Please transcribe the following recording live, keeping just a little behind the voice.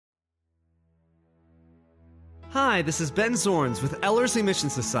Hi, this is Ben Zorns with Ellerslie Mission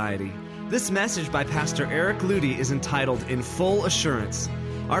Society. This message by Pastor Eric Ludy is entitled In Full Assurance.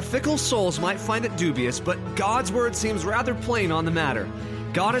 Our fickle souls might find it dubious, but God's word seems rather plain on the matter.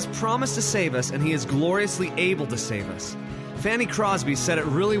 God has promised to save us, and He is gloriously able to save us. Fanny Crosby said it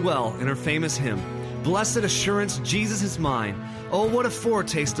really well in her famous hymn, Blessed assurance, Jesus is mine. Oh, what a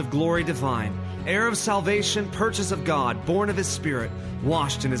foretaste of glory divine. Heir of salvation, purchase of God, born of His Spirit,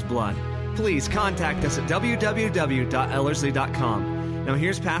 washed in His blood. Please contact us at www.ellerslie.com. Now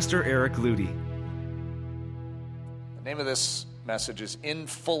here's Pastor Eric Ludy. The name of this message is In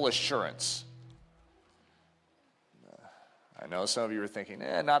Full Assurance. I know some of you are thinking,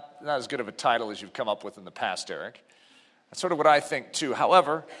 not as good of a title as you've come up with in the past, Eric. That's sort of what I think too.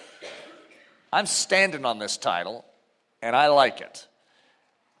 However, I'm standing on this title, and I like it.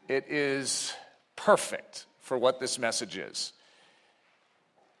 It is perfect for what this message is.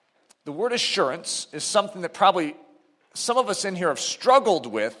 The word assurance is something that probably some of us in here have struggled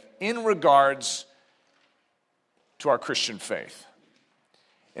with in regards to our Christian faith.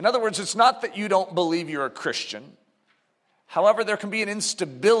 In other words, it's not that you don't believe you're a Christian. However, there can be an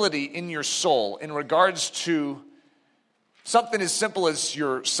instability in your soul in regards to something as simple as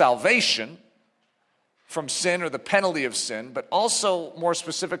your salvation from sin or the penalty of sin, but also more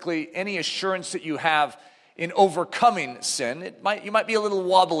specifically, any assurance that you have in overcoming sin. You might be a little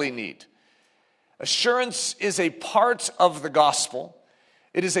wobbly-kneed. Assurance is a part of the gospel.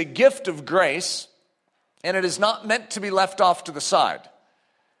 It is a gift of grace, and it is not meant to be left off to the side.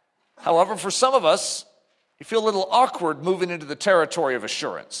 However, for some of us, you feel a little awkward moving into the territory of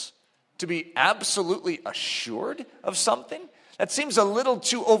assurance. To be absolutely assured of something? That seems a little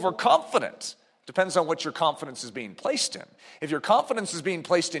too overconfident. Depends on what your confidence is being placed in. If your confidence is being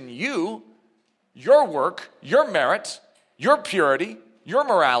placed in you, your work, your merit, your purity, your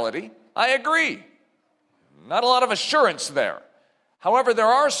morality, I agree. Not a lot of assurance there. However, there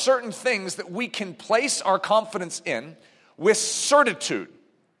are certain things that we can place our confidence in with certitude,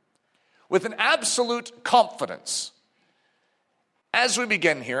 with an absolute confidence. As we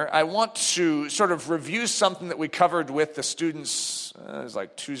begin here, I want to sort of review something that we covered with the students, it was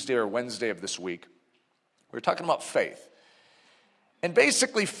like Tuesday or Wednesday of this week. We were talking about faith. And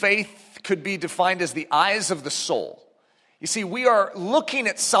basically, faith could be defined as the eyes of the soul. You see, we are looking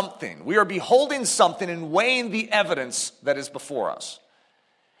at something. We are beholding something and weighing the evidence that is before us.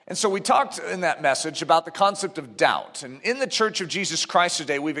 And so we talked in that message about the concept of doubt. And in the Church of Jesus Christ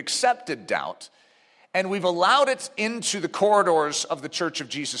today, we've accepted doubt. And we've allowed it into the corridors of the Church of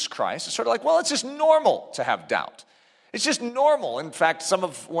Jesus Christ. It's sort of like, well, it's just normal to have doubt. It's just normal. In fact,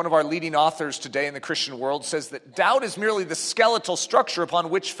 one of our leading authors today in the Christian world says that doubt is merely the skeletal structure upon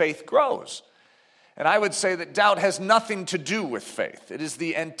which faith grows. And I would say that doubt has nothing to do with faith. It is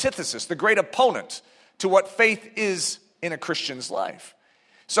the antithesis, the great opponent to what faith is in a Christian's life.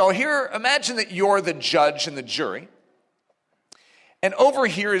 So here, imagine that you're the judge and the jury. And over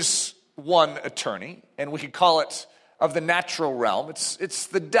here is one attorney, and we could call it of the natural realm. It's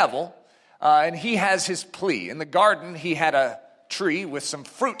the devil. And he has his plea. In the garden, he had a tree with some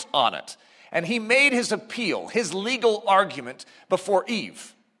fruit on it. And he made his appeal, his legal argument before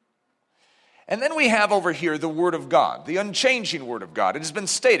Eve. And then we have over here the Word of God, the unchanging Word of God. It has been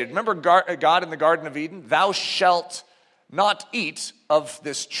stated, remember God in the Garden of Eden? Thou shalt not eat of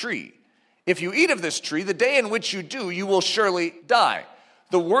this tree. If you eat of this tree, the day in which you do, you will surely die.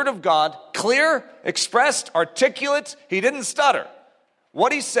 The Word of God, clear, expressed, articulate, he didn't stutter.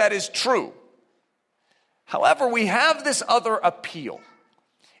 What he said is true. However, we have this other appeal.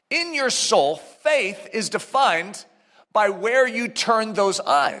 In your soul, faith is defined by where you turn those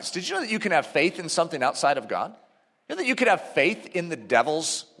eyes. Did you know that you can have faith in something outside of God? You know that you could have faith in the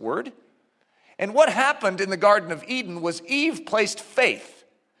devil's word? And what happened in the Garden of Eden was Eve placed faith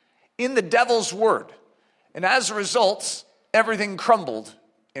in the devil's word. And as a result, everything crumbled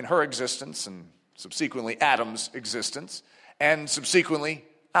in her existence and subsequently Adam's existence. And subsequently,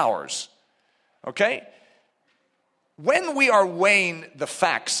 ours. Okay? When we are weighing the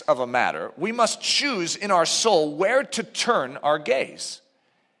facts of a matter, we must choose in our soul where to turn our gaze.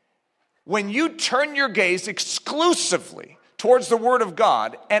 When you turn your gaze exclusively towards the Word of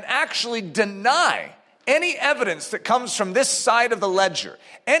God and actually deny any evidence that comes from this side of the ledger,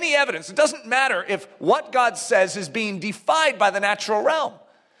 any evidence, it doesn't matter if what God says is being defied by the natural realm.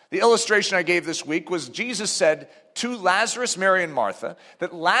 The illustration I gave this week was Jesus said to Lazarus, Mary, and Martha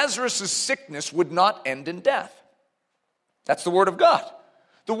that Lazarus' sickness would not end in death. That's the Word of God.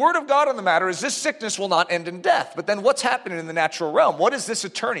 The Word of God on the matter is this sickness will not end in death. But then what's happening in the natural realm? What is this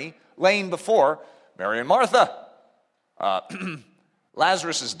attorney laying before Mary and Martha?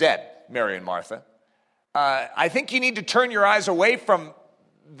 Lazarus is dead, Mary and Martha. I think you need to turn your eyes away from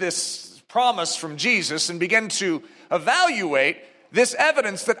this promise from Jesus and begin to evaluate this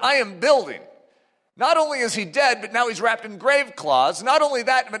evidence that I am building. Not only is he dead, but now he's wrapped in grave cloths. Not only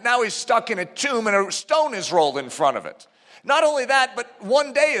that, but now he's stuck in a tomb and a stone is rolled in front of it. Not only that, but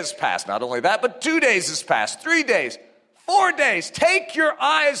 1 day has passed. Not only that, but 2 days has passed, 3 days, 4 days. Take your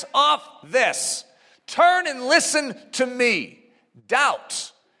eyes off this. Turn and listen to me.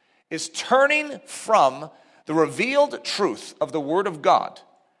 Doubt is turning from the revealed truth of the Word of God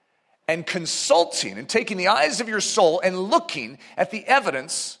and consulting and taking the eyes of your soul and looking at the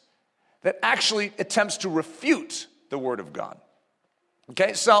evidence that actually attempts to refute the Word of God.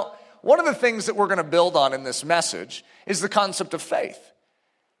 Okay, so one of the things that we're going to build on in this message is the concept of faith.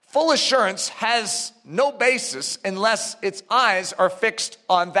 Full assurance has no basis unless its eyes are fixed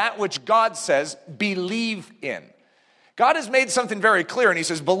on that which God says, believe in. God has made something very clear, and he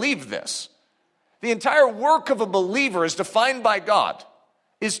says, believe this. The entire work of a believer is defined by God,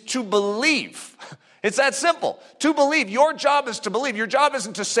 is to believe. It's that simple. To believe. Your job is to believe. Your job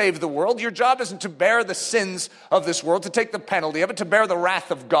isn't to save the world. Your job isn't to bear the sins of this world, to take the penalty of it, to bear the wrath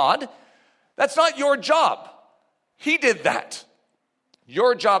of God. That's not your job. He did that.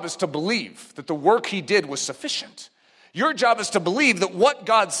 Your job is to believe that the work he did was sufficient. Your job is to believe that what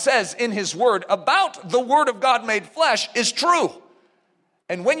God says in his word about the Word of God made flesh is true.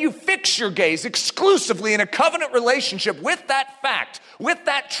 And when you fix your gaze exclusively in a covenant relationship with that fact, with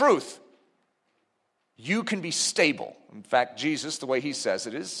that truth, you can be stable. In fact, Jesus, the way he says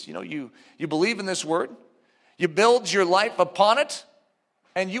it is, you believe in this word, you build your life upon it,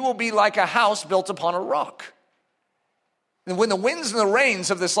 and you will be like a house built upon a rock. And when the winds and the rains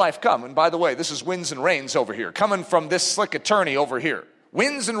of this life come, and by the way, this is winds and rains over here, coming from this slick attorney over here,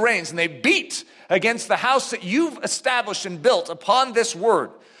 winds and rains, and they beat against the house that you've established and built upon this word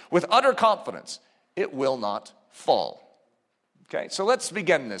with utter confidence, it will not fall. Okay, so let's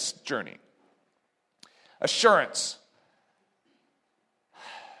begin this journey. Assurance.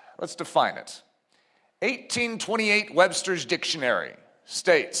 Let's define it. 1828 Webster's Dictionary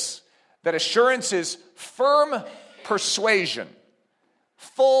states that assurance is firm persuasion,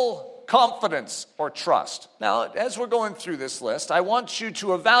 full confidence or trust. Now, as we're going through this list, I want you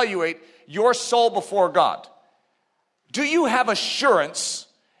to evaluate your soul before God. Do you have assurance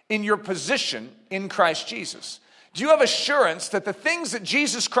in your position in Christ Jesus? Do you have assurance that the things that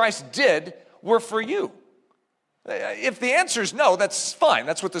Jesus Christ did were for you? If the answer is no, that's fine.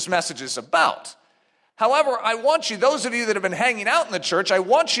 That's what this message is about. However, I want you, those of you that have been hanging out in the church, I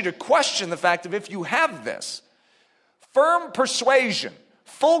want you to question the fact of if you have this. Firm persuasion,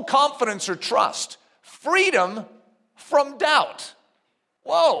 full confidence or trust, freedom from doubt.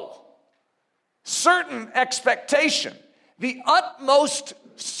 Whoa. Certain expectation, the utmost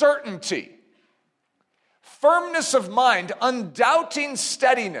certainty, firmness of mind, undoubting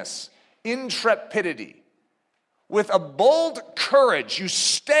steadiness, intrepidity. With a bold courage, you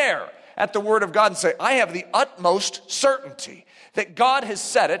stare at the Word of God and say, I have the utmost certainty that God has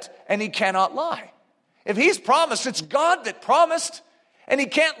said it and he cannot lie. If he's promised, it's God that promised, and he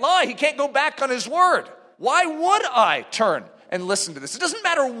can't lie. He can't go back on his word. Why would I turn and listen to this? It doesn't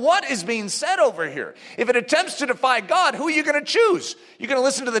matter what is being said over here. If it attempts to defy God, who are you going to choose? You going to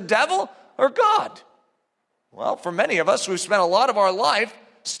listen to the devil or God? Well, for many of us, we've spent a lot of our life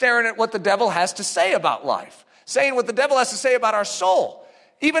staring at what the devil has to say about life, saying what the devil has to say about our soul,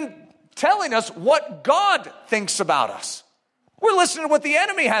 even telling us what God thinks about us. We're listening to what the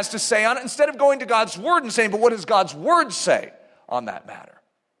enemy has to say on it instead of going to God's word and saying, but what does God's word say on that matter?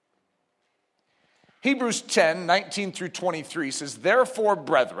 Hebrews 10, 19 through 23 says, therefore,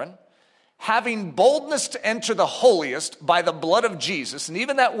 brethren, having boldness to enter the holiest by the blood of Jesus, and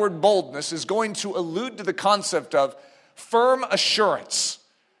even that word boldness is going to allude to the concept of firm assurance,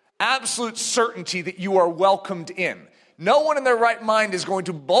 absolute certainty that you are welcomed in. No one in their right mind is going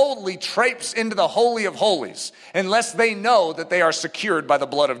to boldly traipse into the Holy of Holies unless they know that they are secured by the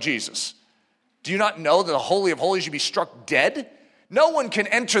blood of Jesus. Do you not know that the Holy of Holies should be struck dead? No one can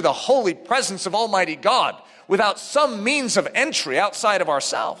enter the holy presence of Almighty God without some means of entry outside of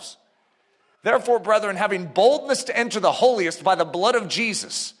ourselves. Therefore, brethren, having boldness to enter the holiest by the blood of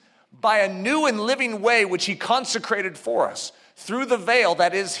Jesus, by a new and living way which he consecrated for us, through the veil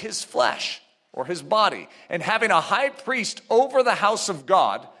that is his flesh, or his body, and having a high priest over the house of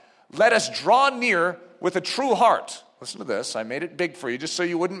God, let us draw near with a true heart. Listen to this, I made it big for you just so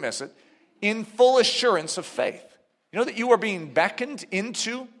you wouldn't miss it. In full assurance of faith. You know that you are being beckoned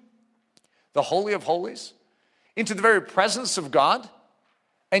into the Holy of Holies, into the very presence of God,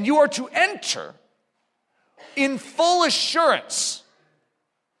 and you are to enter in full assurance.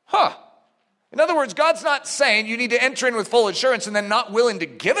 In other words, God's not saying you need to enter in with full assurance and then not willing to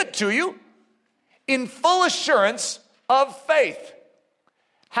give it to you. In full assurance of faith,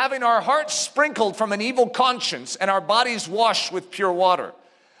 having our hearts sprinkled from an evil conscience and our bodies washed with pure water,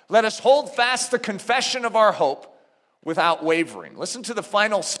 let us hold fast the confession of our hope without wavering. Listen to the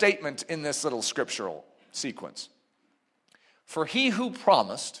final statement in this little scriptural sequence. For he who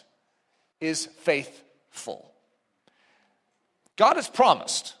promised is faithful. God has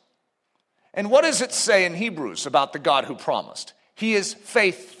promised. And what does it say in Hebrews about the God who promised? He is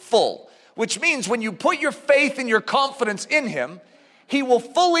faithful, which means when you put your faith and your confidence in him, he will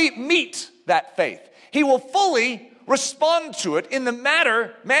fully meet that faith. He will fully respond to it in the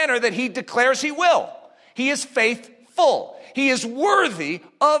manner that he declares he will. He is faithful. He is worthy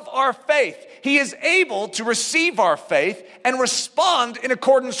of our faith. He is able to receive our faith and respond in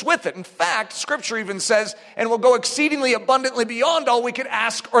accordance with it. In fact, Scripture even says, and will go exceedingly abundantly beyond all we could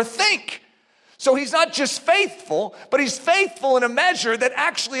ask or think. So he's not just faithful, but he's faithful in a measure that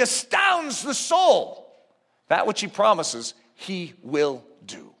actually astounds the soul. That which he promises, he will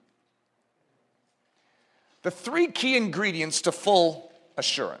do. The three key ingredients to full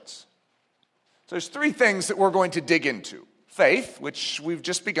assurance. So there's three things that we're going to dig into. Faith, which we've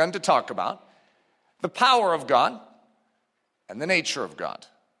just begun to talk about, the power of God, and the nature of God.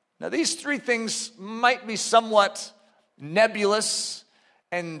 Now these three things might be somewhat nebulous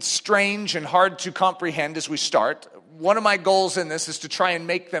and strange and hard to comprehend as we start. One of my goals in this is to try and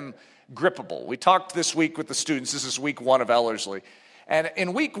make them grippable. We talked this week with the students. This is week 1 of Ellerslie. And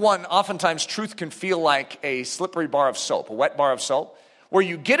in week 1, oftentimes truth can feel like a slippery bar of soap, a wet bar of soap, where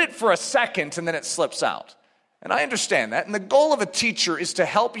you get it for a second and then it slips out. And I understand that. And the goal of a teacher is to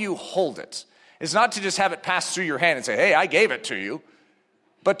help you hold it. It's not to just have it pass through your hand and say, hey, I gave it to you,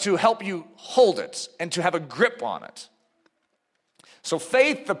 but to help you hold it and to have a grip on it. So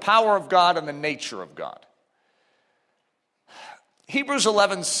faith, the power of God, and the nature of God. Hebrews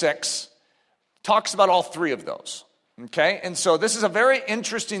 11:6 talks about all three of those. Okay? And so this is a very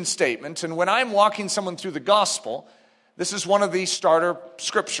interesting statement. And when I'm walking someone through the gospel, this is one of the starter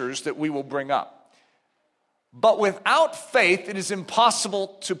scriptures that we will bring up. But without faith, it is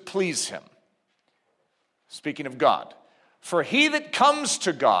impossible to please him. Speaking of God. For he that comes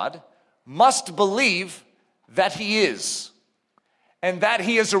to God must believe that he is, and that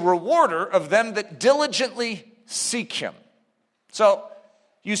he is a rewarder of them that diligently seek him. So,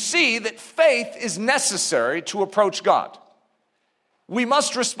 you see that faith is necessary to approach God. We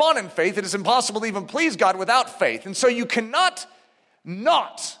must respond in faith. It is impossible to even please God without faith. And so you cannot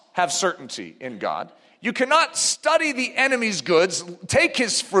not have certainty in God. You cannot study the enemy's goods, take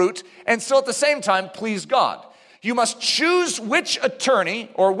his fruit, and still at the same time please God. You must choose which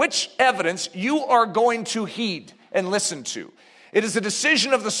attorney or which evidence you are going to heed and listen to. It is a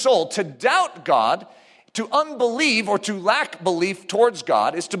decision of the soul. To doubt God, to unbelieve or to lack belief towards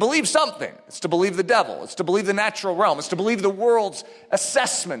God is to believe something. It's to believe the devil. It's to believe the natural realm. It's to believe the world's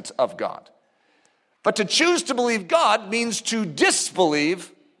assessment of God. But to choose to believe God means to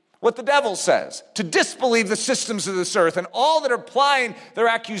disbelieve what the devil says, to disbelieve the systems of this earth and all that are applying their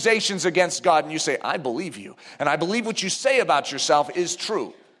accusations against God. And you say, I believe you, and I believe what you say about yourself is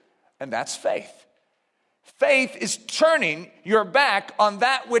true. And that's faith. Faith is turning your back on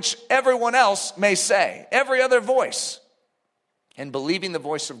that which everyone else may say, every other voice, and believing the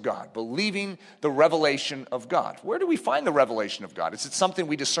voice of God, believing the revelation of God. Where do we find the revelation of God? Is it something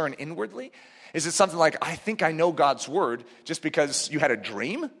we discern inwardly? Is it something like, I think I know God's word just because you had a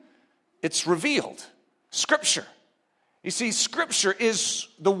dream? It's revealed. Scripture. You see, Scripture is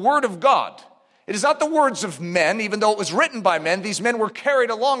the word of God. It is not the words of men, even though it was written by men. These men were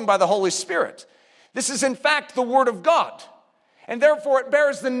carried along by the Holy Spirit. This is in fact the word of God, and therefore it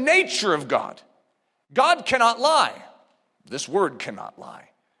bears the nature of God. God cannot lie. This word cannot lie.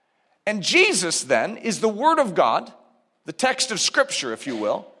 And Jesus then is the word of God, the text of Scripture, if you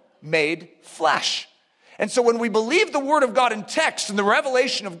will, made flesh. And so when we believe the word of God in text and the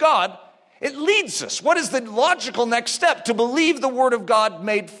revelation of God, it leads us. What is the logical next step? To believe the word of God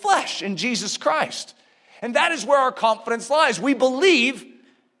made flesh in Jesus Christ. And that is where our confidence lies. We believe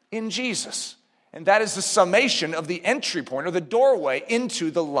in Jesus. And that is the summation of the entry point or the doorway into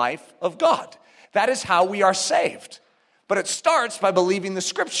the life of God. That is how we are saved. But it starts by believing the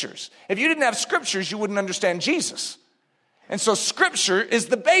Scriptures. If you didn't have Scriptures, you wouldn't understand Jesus. And so Scripture is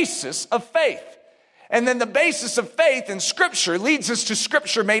the basis of faith. And then the basis of faith in Scripture leads us to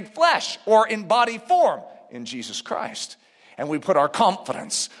Scripture made flesh or in body form in Jesus Christ. And we put our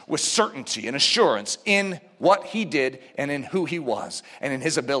confidence with certainty and assurance in what he did and in who he was and in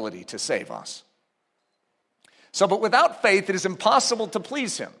his ability to save us. So, but without faith, it is impossible to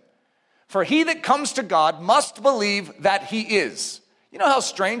please him. For he that comes to God must believe that he is. You know how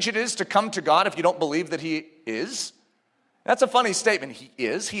strange it is to come to God if you don't believe that he is? That's a funny statement. He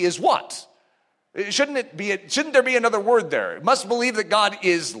is. He is what? Shouldn't there be another word there? It must believe that God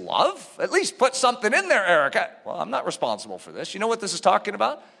is love. At least put something in there, Eric. Well, I'm not responsible for this. You know what this is talking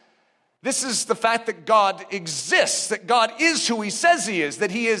about? This is the fact that God exists, that God is who he says he is,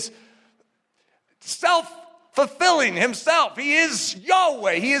 that he is self-fulfilling himself. He is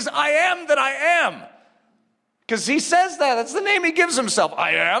Yahweh. He is I am that I am. Because he says that. That's the name he gives himself.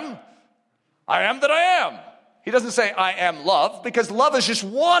 I am. I am that I am. He doesn't say I am love, because love is just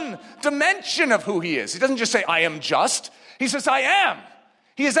one dimension of who he is. He doesn't just say I am just. He says I am.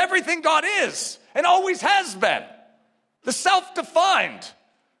 He is everything God is and always has been. The self-defined.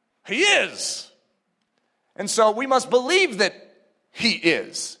 He is. And so we must believe that he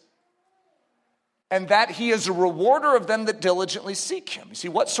is. And that he is a rewarder of them that diligently seek him. You see,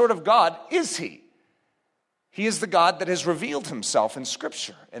 what sort of God is he? He is the God that has revealed himself in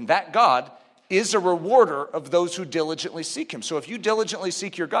Scripture. And that God is a rewarder of those who diligently seek him. So if you diligently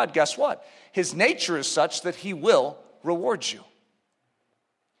seek your God, guess what? His nature is such that he will reward you.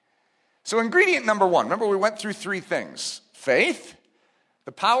 So ingredient number one, remember we went through three things: faith,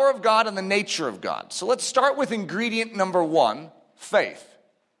 the power of God, and the nature of God. So let's start with ingredient number one, faith.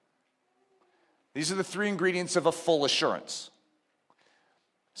 These are the three ingredients of a full assurance.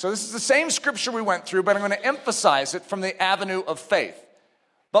 So this is the same scripture we went through, but I'm going to emphasize it from the avenue of faith.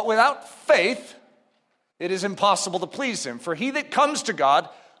 But without faith, it is impossible to please him. For he that comes to God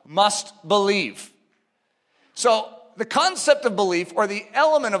must believe. So the concept of belief, or the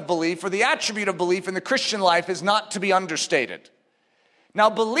element of belief, or the attribute of belief in the Christian life is not to be understated. Now,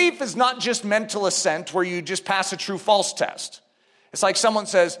 belief is not just mental assent where you just pass a true-false test. It's like someone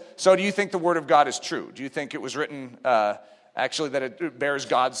says, so do you think the Word of God is true? Do you think it was written, actually, that it bears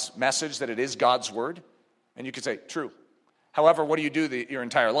God's message, that it is God's Word? And you could say, true. However, what do you do your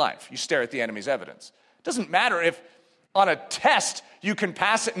entire life? You stare at the enemy's evidence. It doesn't matter if on a test you can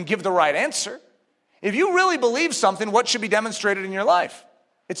pass it and give the right answer. If you really believe something, what should be demonstrated in your life?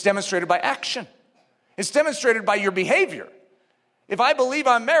 It's demonstrated by action. It's demonstrated by your behavior. If I believe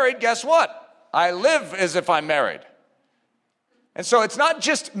I'm married, guess what? I live as if I'm married. And so it's not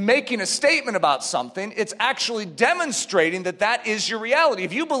just making a statement about something, it's actually demonstrating that that is your reality.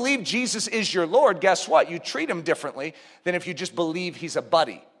 If you believe Jesus is your Lord, guess what? You treat him differently than if you just believe he's a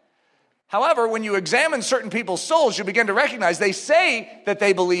buddy. However, when you examine certain people's souls, you begin to recognize they say that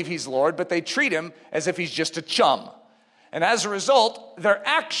they believe he's Lord, but they treat him as if he's just a chum. And as a result, their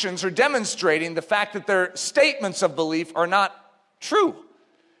actions are demonstrating the fact that their statements of belief are not true.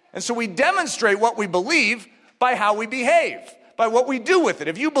 And so we demonstrate what we believe by how we behave, by what we do with it.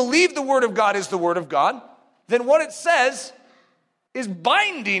 If you believe the Word of God is the Word of God, then what it says is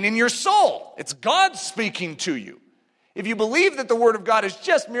binding in your soul. It's God speaking to you. If you believe that the Word of God is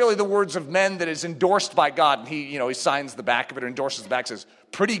just merely the words of men that is endorsed by God, and he signs the back of it or endorses the back, says,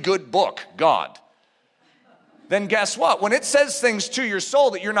 pretty good book, God. Then guess what? When it says things to your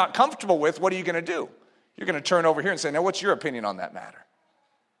soul that you're not comfortable with, what are you going to do? You're going to turn over here and say, now what's your opinion on that matter?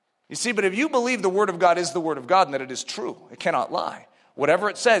 You see, but if you believe the Word of God is the Word of God and that it is true, it cannot lie. Whatever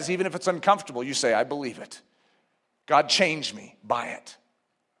it says, even if it's uncomfortable, you say, I believe it. God changed me by it.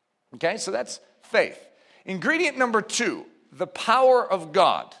 Okay, so that's faith. Ingredient number two, the power of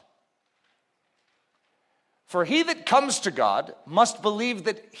God. For he that comes to God must believe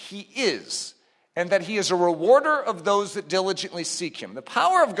that he is, and that he is a rewarder of those that diligently seek him. The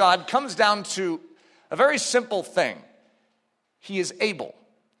power of God comes down to a very simple thing. He is able.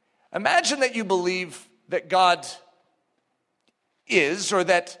 Imagine that you believe that God is, or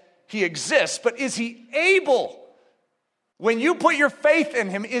that he exists, but is he able? When you put your faith in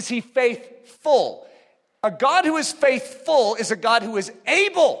him, is he faithful? A God who is faithful is a God who is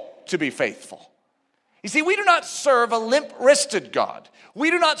able to be faithful. You see, we do not serve a limp-wristed God. We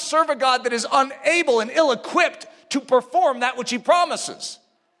do not serve a God that is unable and ill-equipped to perform that which he promises.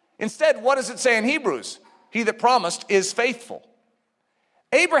 Instead, what does it say in Hebrews? He that promised is faithful.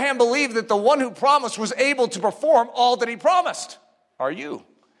 Abraham believed that the one who promised was able to perform all that he promised. Are you?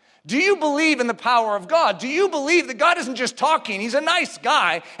 Do you believe in the power of God? Do you believe that God isn't just talking, he's a nice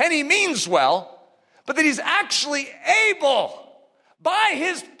guy, and he means well, but that he's actually able, by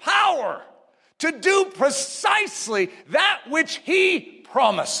his power, to do precisely that which he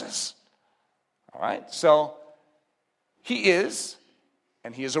promises? All right, so he is,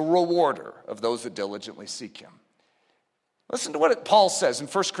 and he is a rewarder of those that diligently seek him. Listen to what Paul says in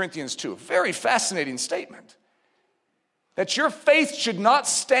 1 Corinthians 2, a very fascinating statement. That your faith should not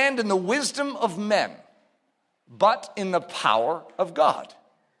stand in the wisdom of men, but in the power of God.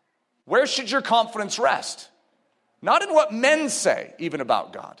 Where should your confidence rest? Not in what men say, even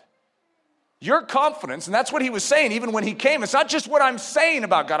about God. Your confidence, and that's what he was saying even when he came, it's not just what I'm saying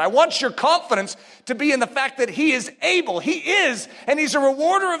about God. I want your confidence to be in the fact that he is able. He is, and he's a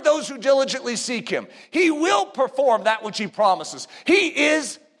rewarder of those who diligently seek him. He will perform that which he promises. He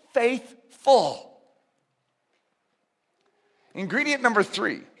is faithful. Ingredient number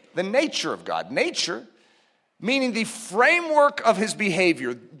 3, the nature of God. Nature, meaning the framework of his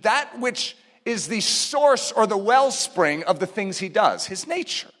behavior, that which is the source or the wellspring of the things he does, his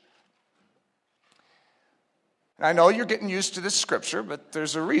nature. I know you're getting used to this scripture, but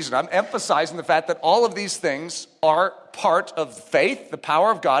there's a reason. I'm emphasizing the fact that all of these things are part of faith, the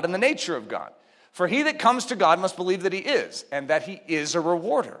power of God, and the nature of God. For he that comes to God must believe that he is, and that he is a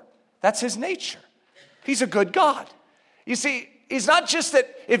rewarder. That's his nature. He's a good God. You see, he's not just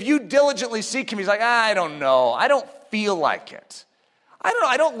that if you diligently seek him, he's like, I don't know. I don't feel like it.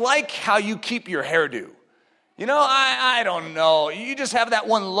 I don't like how you keep your hairdo. You know, I don't know. You just have that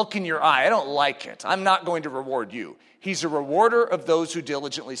one look in your eye. I don't like it. I'm not going to reward you. He's a rewarder of those who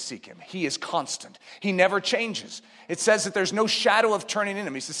diligently seek him. He is constant. He never changes. It says that there's no shadow of turning in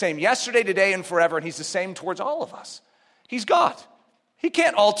him. He's the same yesterday, today, and forever, and he's the same towards all of us. He's God. He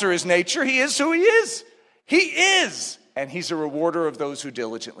can't alter his nature. He is who he is. He is, and he's a rewarder of those who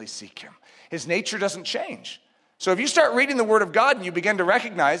diligently seek him. His nature doesn't change. So if you start reading the Word of God and you begin to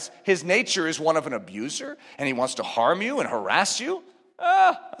recognize his nature is one of an abuser and he wants to harm you and harass you,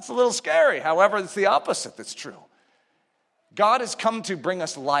 that's a little scary. However, it's the opposite that's true. God has come to bring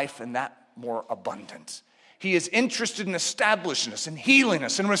us life and that more abundant. He is interested in establishing us and healing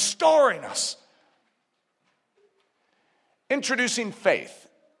us and restoring us. Introducing faith,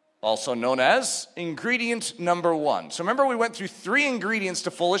 also known as ingredient number 1. So remember we went through 3 ingredients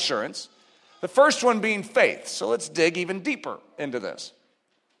to full assurance. The first one being faith. So let's dig even deeper into this.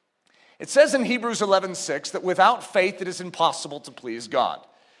 It says in Hebrews 11:6 that without faith it is impossible to please God.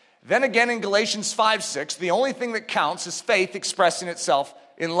 Then again in Galatians 5:6, the only thing that counts is faith expressing itself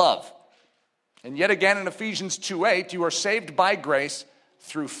in love. And yet again in Ephesians 2:8, you are saved by grace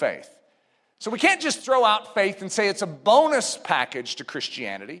through faith. So we can't just throw out faith and say it's a bonus package to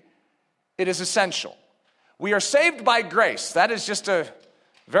Christianity. It is essential. We are saved by grace. That is just a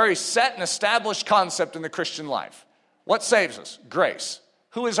very set and established concept in the Christian life. What saves us? Grace.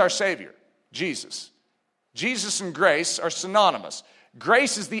 Who is our Savior? Jesus. Jesus and grace are synonymous.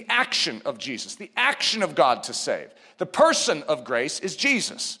 Grace is the action of Jesus, the action of God to save. The person of grace is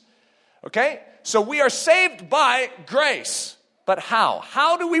Jesus. Okay? So we are saved by grace. But how?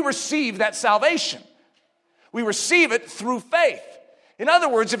 How do we receive that salvation? We receive it through faith. In other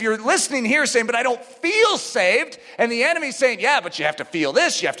words, if you're listening here saying, but I don't feel saved, and the enemy's saying, yeah, but you have to feel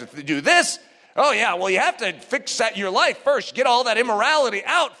this, you have to do this. Oh yeah, well you have to fix that your life first. Get all that immorality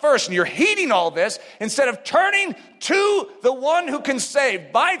out first, and you're heeding all this instead of turning to the one who can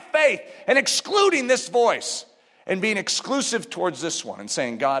save by faith and excluding this voice and being exclusive towards this one and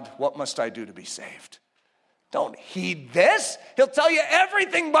saying, God, what must I do to be saved? Don't heed this. He'll tell you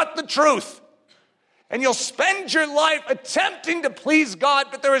everything but the truth. And you'll spend your life attempting to please God,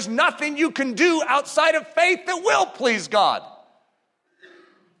 but there is nothing you can do outside of faith that will please God.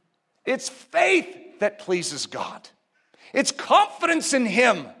 It's faith that pleases God. It's confidence in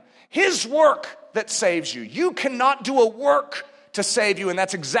him, his work that saves you. You cannot do a work to save you, and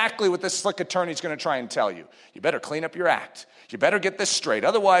that's exactly what this slick attorney is going to try and tell you. You better clean up your act. You better get this straight.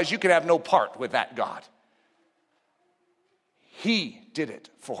 Otherwise, you can have no part with that God. He did it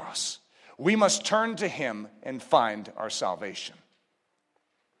for us. We must turn to him and find our salvation.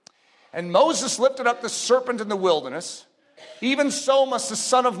 And Moses lifted up the serpent in the wilderness. Even so must the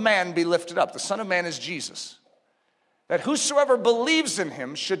Son of Man be lifted up. The Son of Man is Jesus. That whosoever believes in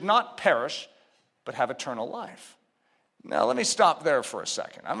him should not perish, but have eternal life. Now let me stop there for a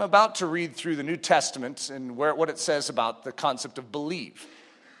second. I'm about to read through the New Testament and what it says about the concept of believe.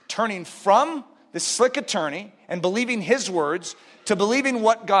 Turning from this slick attorney and believing his words to believing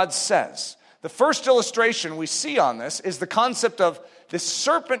what God says. The first illustration we see on this is the concept of this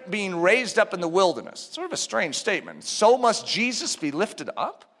serpent being raised up in the wilderness. It's sort of a strange statement. So must Jesus be lifted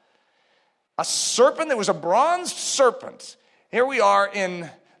up? A serpent that was a bronzed serpent. Here we are in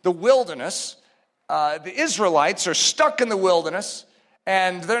the wilderness. The Israelites are stuck in the wilderness,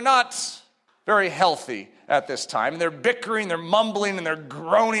 and they're not very healthy at this time. They're bickering, they're mumbling, and they're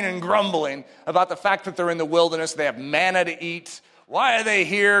groaning and grumbling about the fact that they're in the wilderness. They have manna to eat. Why are they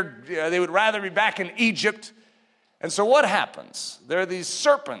here? They would rather be back in Egypt. And so what happens? There are these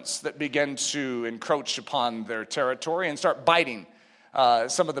serpents that begin to encroach upon their territory and start biting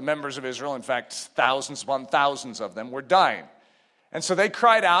some of the members of Israel. In fact, thousands upon thousands of them were dying. And so they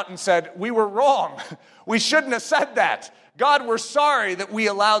cried out and said, we were wrong. We shouldn't have said that. God, we're sorry that we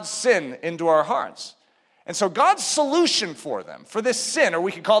allowed sin into our hearts. And so God's solution for them, for this sin, or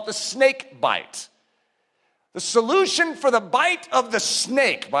we could call it the snake bite. The solution for the bite of the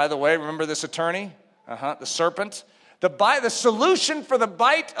snake, by the way, remember this attorney? The serpent. The solution for the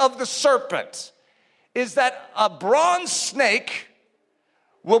bite of the serpent is that a bronze snake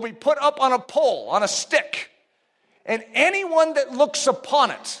will be put up on a pole, on a stick. And anyone that looks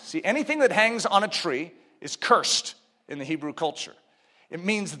upon it, see, anything that hangs on a tree is cursed in the Hebrew culture. It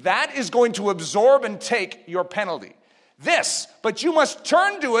means that is going to absorb and take your penalty. But you must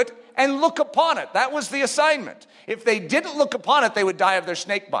turn to it and look upon it. That was the assignment. If they didn't look upon it, they would die of their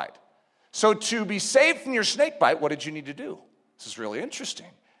snake bite. So to be saved from your snake bite, what did you need to do? This is really interesting.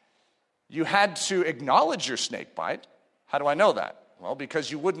 You had to acknowledge your snake bite. How do I know that? Well,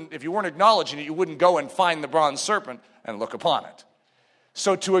 because if you weren't acknowledging it, you wouldn't go and find the bronze serpent and look upon it.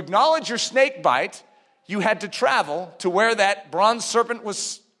 So to acknowledge your snake bite, you had to travel to where that bronze serpent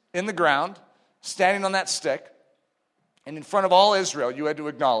was in the ground, standing on that stick, and in front of all Israel, you had to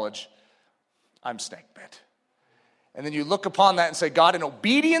acknowledge, I'm snake bit. And then you look upon that and say, God, in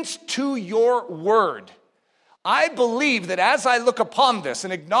obedience to your word, I believe that as I look upon this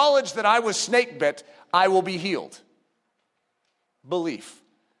and acknowledge that I was snake bit, I will be healed. Belief.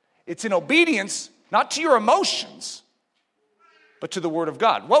 It's in obedience, not to your emotions, but to the word of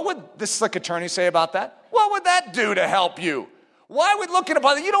God. What would this slick attorney say about that? What would that do to help you? Why would looking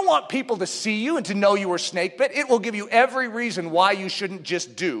upon it? You don't want people to see you and to know you were snake bit. It will give you every reason why you shouldn't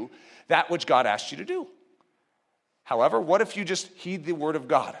just do that which God asked you to do. However, what if you just heed the word of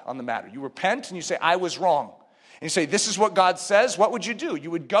God on the matter? You repent and you say, I was wrong. And you say, this is what God says. What would you do?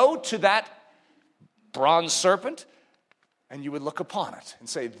 You would go to that bronze serpent and you would look upon it and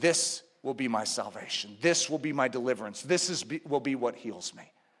say, this will be my salvation. This will be my deliverance. Will be what heals me.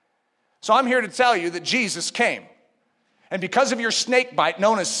 So I'm here to tell you that Jesus came. And because of your snake bite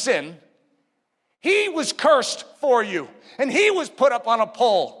known as sin, he was cursed for you. And he was put up on a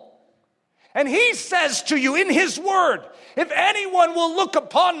pole. And he says to you in his word, if anyone will look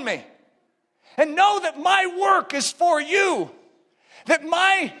upon me and know that my work is for you, that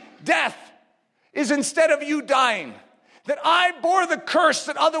my death is instead of you dying, that I bore the curse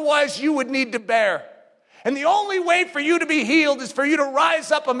that otherwise you would need to bear. And the only way for you to be healed is for you to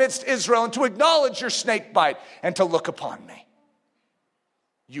rise up amidst Israel and to acknowledge your snake bite and to look upon me.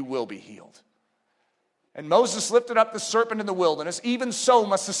 You will be healed. And Moses lifted up the serpent in the wilderness. Even so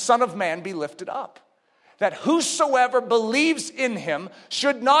must the Son of Man be lifted up, that whosoever believes in him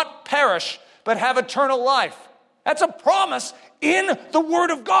should not perish, but have eternal life. That's a promise in the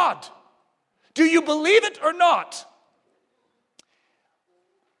Word of God. Do you believe it or not?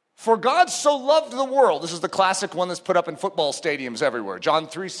 For God so loved the world. This is the classic one that's put up in football stadiums everywhere. John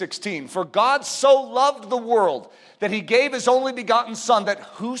 3:16. For God so loved the world that he gave his only begotten Son, that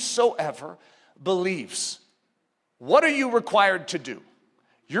whosoever believes. What are you required to do?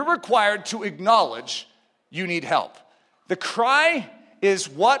 You're required to acknowledge you need help. The cry is,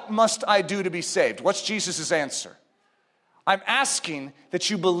 what must I do to be saved? What's Jesus' answer? I'm asking that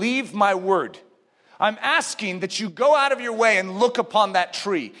you believe my word. I'm asking that you go out of your way and look upon that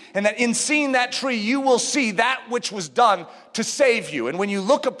tree, and that in seeing that tree, you will see that which was done to save you. And when you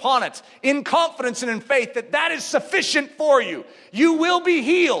look upon it in confidence and in faith that that is sufficient for you, you will be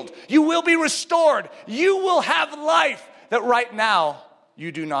healed. You will be restored. You will have life that right now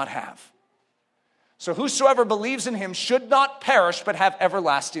you do not have. So whosoever believes in him should not perish, but have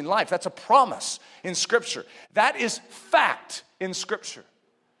everlasting life. That's a promise in Scripture. That is fact in Scripture.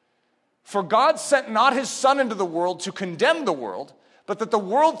 For God sent not his Son into the world to condemn the world, but that the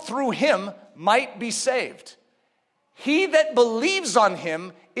world through him might be saved. He that believes on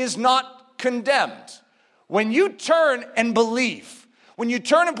him is not condemned. When you turn and believe, when you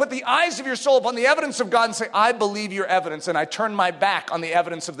turn and put the eyes of your soul upon the evidence of God and say, I believe your evidence, and I turn my back on the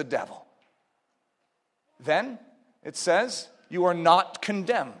evidence of the devil, then it says, you are not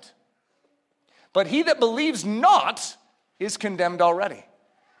condemned. But he that believes not is condemned already.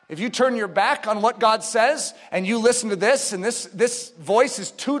 If you turn your back on what God says and you listen to this, and this voice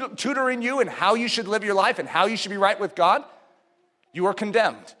is tutoring you in how you should live your life and how you should be right with God, you are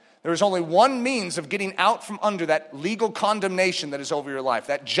condemned. There is only one means of getting out from under that legal condemnation that is over your life,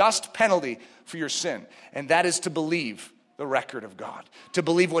 that just penalty for your sin, and that is to believe the record of God, to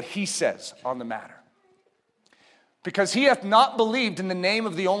believe what he says on the matter. Because he hath not believed in the name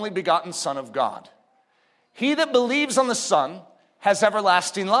of the only begotten Son of God. He that believes on the Son has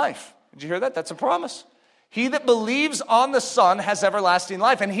everlasting life. Did you hear that? That's a promise. He that believes on the Son has everlasting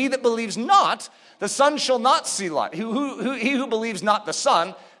life, and he that believes not, the Son shall not see life. He who believes not the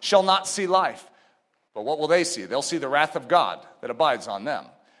Son shall not see life. But what will they see? They'll see the wrath of God that abides on them.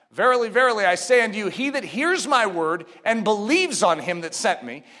 Verily, verily, I say unto you, he that hears my word and believes on him that sent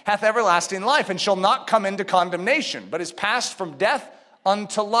me hath everlasting life, and shall not come into condemnation, but is passed from death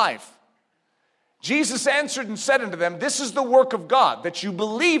unto life. Jesus answered and said unto them, this is the work of God, that you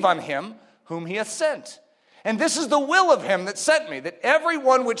believe on him whom he hath sent. And this is the will of him that sent me, that every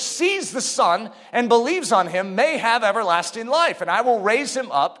one which sees the Son and believes on him may have everlasting life, and I will raise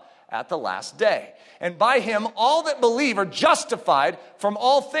him up at the last day. And by him all that believe are justified from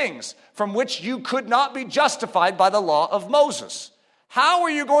all things, from which you could not be justified by the law of Moses. How are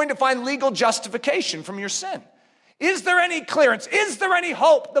you going to find legal justification from your sin? Is there any clearance? Is there any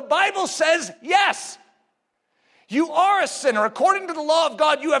hope? The Bible says yes. You are a sinner. According to the law of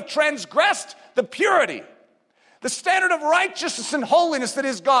God, you have transgressed the purity, the standard of righteousness and holiness that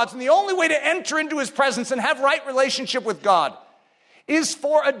is God's. And the only way to enter into his presence and have right relationship with God is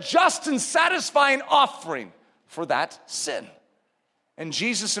for a just and satisfying offering for that sin. And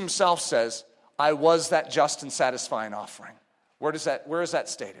Jesus himself says, I was that just and satisfying offering. Where is that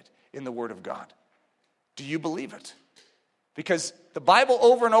stated? In the Word of God. Do you believe it? Because the Bible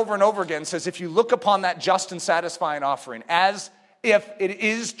over and over and over again says if you look upon that just and satisfying offering as if it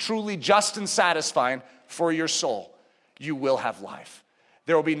is truly just and satisfying for your soul, you will have life.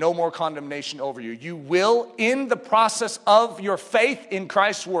 There will be no more condemnation over you. You will, in the process of your faith in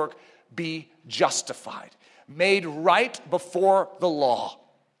Christ's work, be justified, made right before the law.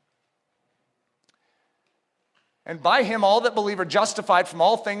 And by him all that believe are justified from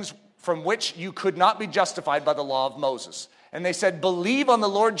all things from which you could not be justified by the law of Moses. And they said, believe on the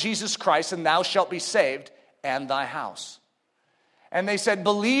Lord Jesus Christ, and thou shalt be saved, and thy house. And they said,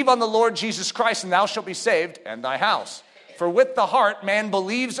 believe on the Lord Jesus Christ, and thou shalt be saved, and thy house. For with the heart man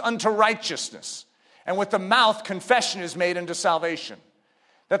believes unto righteousness, and with the mouth confession is made unto salvation.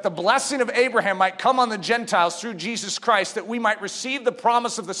 That the blessing of Abraham might come on the Gentiles through Jesus Christ, that we might receive the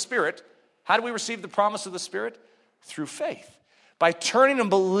promise of the Spirit. How do we receive the promise of the Spirit? Through faith. By turning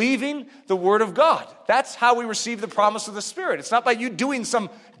and believing the Word of God. That's how we receive the promise of the Spirit. It's not by you doing some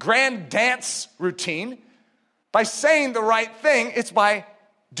grand dance routine. By saying the right thing, it's by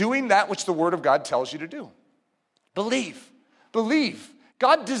doing that which the Word of God tells you to do. Believe. Believe.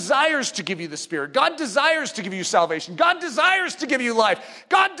 God desires to give you the Spirit. God desires to give you salvation. God desires to give you life.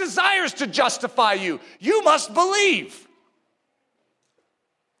 God desires to justify you. You must believe.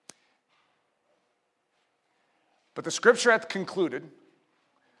 But the Scripture hath concluded,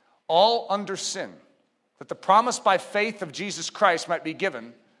 all under sin, that the promise by faith of Jesus Christ might be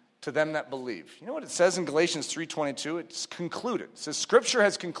given to them that believe. You know what it says in Galatians 3:22? It's concluded. It says, Scripture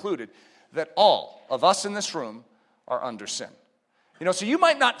has concluded that all of us in this room are under sin. You know, so you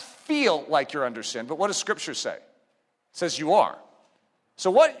might not feel like you're under sin, but what does Scripture say? It says you are.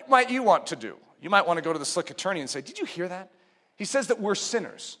 So what might you want to do? You might want to go to the slick attorney and say, did you hear that? He says that we're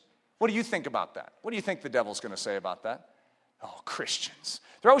sinners. What do you think about that? What do you think the devil's going to say about that? Oh, Christians.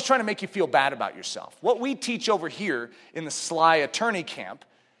 They're always trying to make you feel bad about yourself. What we teach over here in the sly attorney camp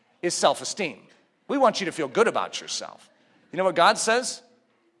is self-esteem. We want you to feel good about yourself. You know what God says?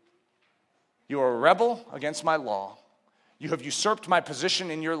 You are a rebel against my law. You have usurped my position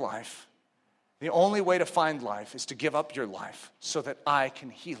in your life. The only way to find life is to give up your life so that I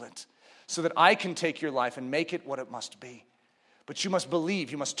can heal it, so that I can take your life and make it what it must be. But you must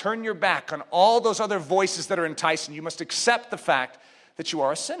believe. You must turn your back on all those other voices that are enticing. You must accept the fact that you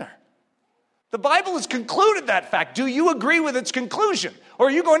are a sinner. The Bible has concluded that fact. Do you agree with its conclusion? Or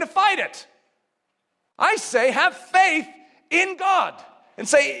are you going to fight it? I say have faith in God and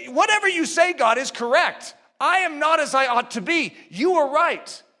say, whatever you say, God, is correct. I am not as I ought to be. You are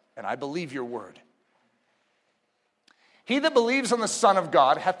right. And I believe your word. He that believes on the Son of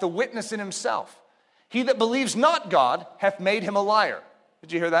God hath the witness in himself. He that believes not God hath made him a liar.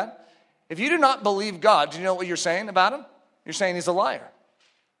 Did you hear that? If you do not believe God, do you know what you're saying about him? You're saying he's a liar.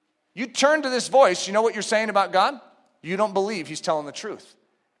 You turn to this voice, you know what you're saying about God? You don't believe he's telling the truth.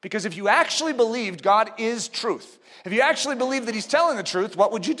 Because if you actually believed God is truth, if you actually believe that he's telling the truth,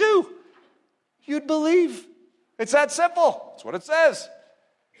 what would you do? You'd believe. It's that simple. That's what it says.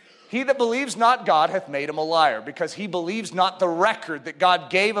 He that believes not God hath made him a liar, because he believes not the record that God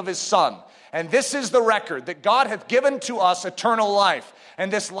gave of his Son. And this is the record, that God hath given to us eternal life.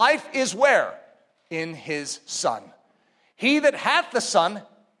 And this life is where? In his Son. He that hath the Son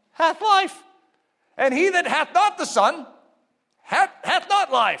hath life. And he that hath not the Son hath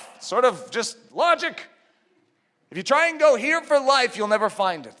not life. Sort of just logic. If you try and go here for life, you'll never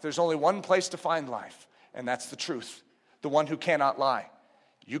find it. There's only one place to find life. and that's the truth, the one who cannot lie.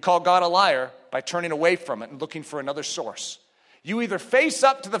 You call God a liar by turning away from it and looking for another source. You either face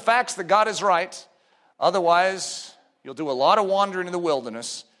up to the facts that God is right, otherwise you'll do a lot of wandering in the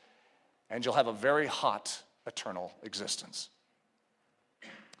wilderness, and you'll have a very hot, eternal existence.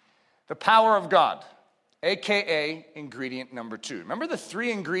 The power of God, a.k.a. ingredient number 2. Remember the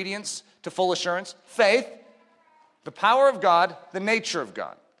 3 ingredients to full assurance? Faith, the power of God, the nature of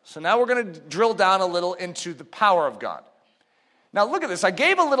God. So now we're going to drill down a little into the power of God. Now look at this. I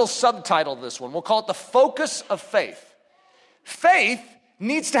gave a little subtitle to this one. We'll call it the focus of faith. Faith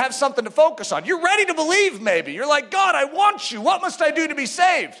needs to have something to focus on. You're ready to believe maybe. You're like, God, I want you. What must I do to be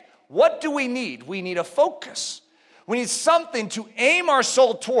saved? What do we need? We need a focus. We need something to aim our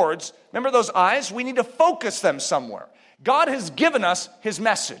soul towards. Remember those eyes? We need to focus them somewhere. God has given us his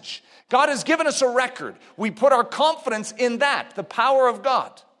message. God has given us a record. We put our confidence in that, the power of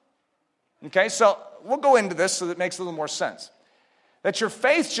God. Okay, so we'll go into this so that it makes a little more sense. That your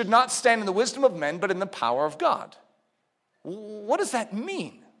faith should not stand in the wisdom of men, but in the power of God. What does that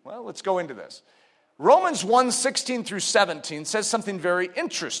mean? Well, let's go into this. Romans 1:16 through 17 says something very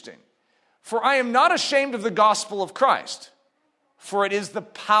interesting. For I am not ashamed of the gospel of Christ, for it is the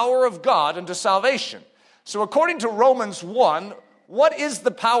power of God unto salvation. So according to Romans 1, what is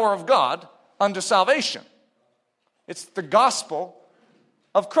the power of God unto salvation? It's the gospel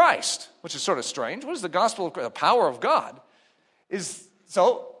of Christ, which is sort of strange. What is the gospel of Christ? The power of God is,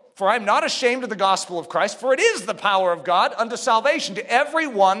 for I am not ashamed of the gospel of Christ, for it is the power of God unto salvation to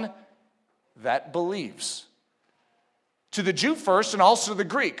everyone that believes. To the Jew first and also to the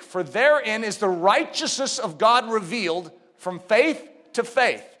Greek, for therein is the righteousness of God revealed from faith to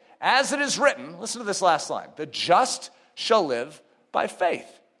faith. As it is written, listen to this last line, the just shall live by faith.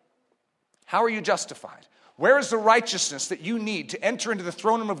 How are you justified? Where is the righteousness that you need to enter into the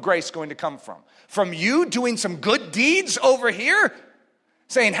throne room of grace going to come from? From you doing some good deeds over here?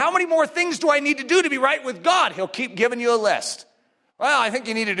 Saying, how many more things do I need to do to be right with God? He'll keep giving you a list. Well, I think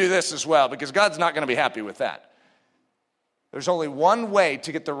you need to do this as well because God's not going to be happy with that. There's only one way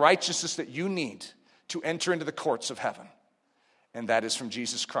to get the righteousness that you need to enter into the courts of heaven, and that is from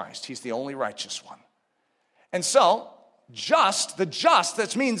Jesus Christ. He's the only righteous one. And so,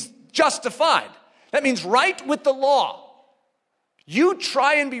 that means justified. That means right with the law. You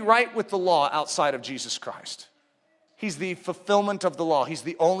try and be right with the law outside of Jesus Christ. He's the fulfillment of the law. He's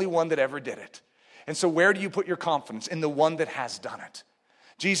the only one that ever did it. And so where do you put your confidence? In the one that has done it.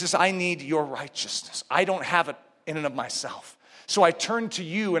 Jesus, I need your righteousness. I don't have it in and of myself. So I turn to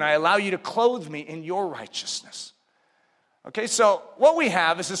you and I allow you to clothe me in your righteousness. Okay, so what we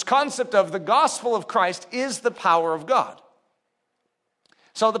have is this concept of the gospel of Christ is the power of God.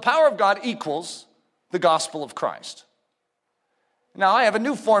 So the power of God equals the gospel of Christ. Now I have a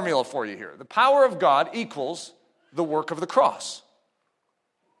new formula for you here. The power of God equals the work of the cross.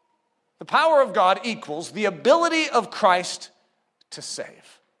 The power of God equals the ability of Christ to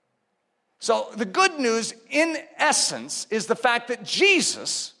save. So the good news, in essence, is the fact that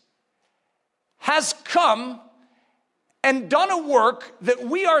Jesus has come and done a work that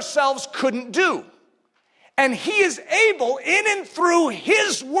we ourselves couldn't do. And he is able, in and through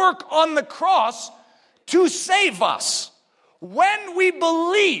his work on the cross, to save us. When we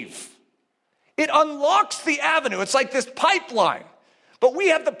believe, it unlocks the avenue. It's like this pipeline. But we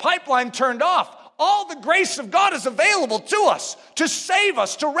have the pipeline turned off. All the grace of God is available to us to save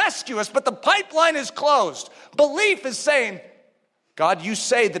us, to rescue us, but the pipeline is closed. Belief is saying, God, you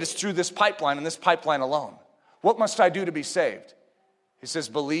say that it's through this pipeline and this pipeline alone. What must I do to be saved? He says,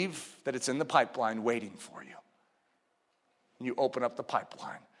 believe that it's in the pipeline waiting for you. And you open up the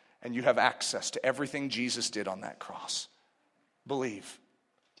pipeline and you have access to everything Jesus did on that cross. Believe.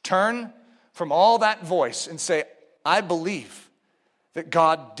 Turn from all that voice and say, I believe that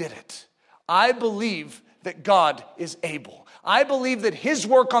God did it. I believe that God is able. I believe that his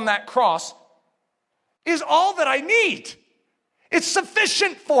work on that cross is all that I need. It's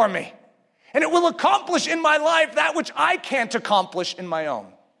sufficient for me. And it will accomplish in my life that which I can't accomplish in my own.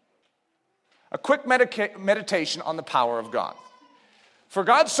 A quick meditation on the power of God. For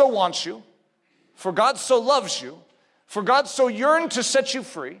God so wants you, for God so loves you, for God so yearned to set you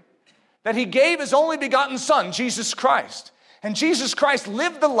free, that he gave his only begotten Son, Jesus Christ. And Jesus Christ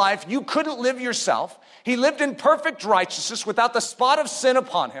lived the life you couldn't live yourself. He lived in perfect righteousness without the spot of sin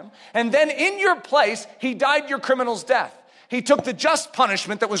upon him. And then in your place, he died your criminal's death. He took the just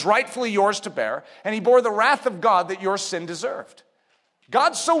punishment that was rightfully yours to bear, and he bore the wrath of God that your sin deserved.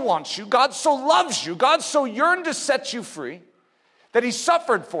 God so wants you, God so loves you, God so yearned to set you free, that he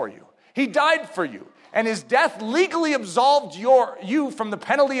suffered for you. He died for you, and his death legally absolved you from the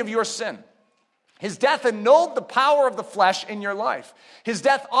penalty of your sin. His death annulled the power of the flesh in your life. His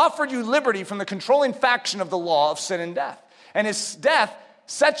death offered you liberty from the controlling faction of the law of sin and death. And his death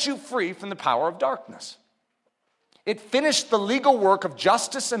sets you free from the power of darkness. It finished the legal work of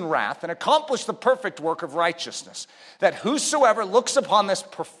justice and wrath and accomplished the perfect work of righteousness, that whosoever looks upon this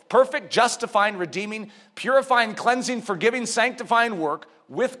perfect, justifying, redeeming, purifying, cleansing, forgiving, sanctifying work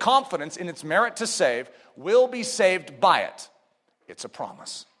with confidence in its merit to save will be saved by it. It's a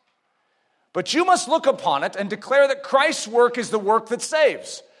promise. But you must look upon it and declare that Christ's work is the work that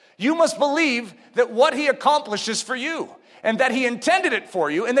saves. You must believe that what he accomplished is for you, and that he intended it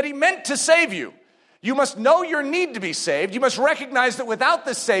for you, and that he meant to save you. You must know your need to be saved. You must recognize that without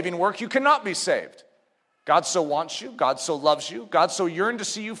this saving work, you cannot be saved. God so wants you, God so loves you, God so yearned to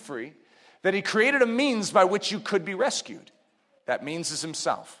see you free, that he created a means by which you could be rescued. That means is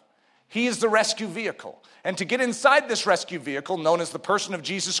himself. He is the rescue vehicle. And to get inside this rescue vehicle, known as the person of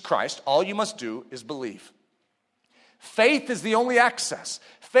Jesus Christ, all you must do is believe. Faith is the only access.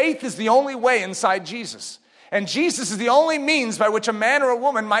 Faith is the only way inside Jesus. And Jesus is the only means by which a man or a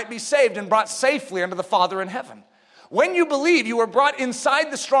woman might be saved and brought safely unto the Father in heaven. When you believe, you are brought inside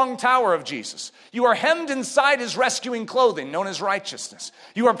the strong tower of Jesus. You are hemmed inside his rescuing clothing, known as righteousness.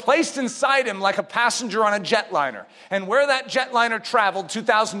 You are placed inside him like a passenger on a jetliner. And where that jetliner traveled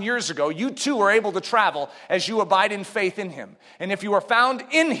 2,000 years ago, you too are able to travel as you abide in faith in him. And if you are found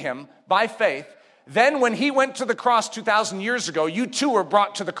in him by faith, then when he went to the cross 2,000 years ago, you too are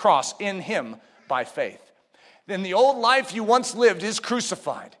brought to the cross in him by faith. Then the old life you once lived is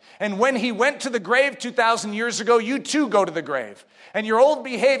crucified. And when he went to the grave 2,000 years ago, you too go to the grave. And your old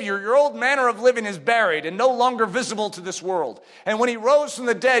behavior, your old manner of living is buried and no longer visible to this world. And when he rose from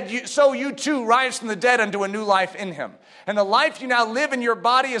the dead, so you too rise from the dead unto a new life in him. And the life you now live in your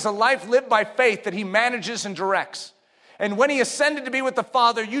body is a life lived by faith that he manages and directs. And when he ascended to be with the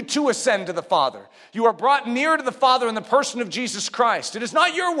Father, you too ascend to the Father. You are brought near to the Father in the person of Jesus Christ. It is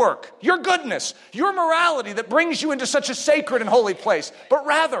not your work, your goodness, your morality that brings you into such a sacred and holy place, but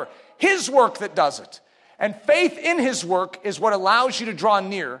rather his work that does it. And faith in his work is what allows you to draw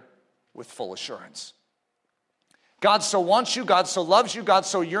near with full assurance. God so wants you, God so loves you, God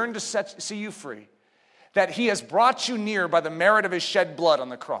so yearned to see you free, that he has brought you near by the merit of his shed blood on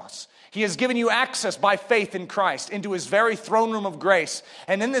the cross. He has given you access by faith in Christ into his very throne room of grace.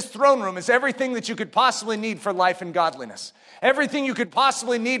 And in this throne room is everything that you could possibly need for life and godliness. Everything you could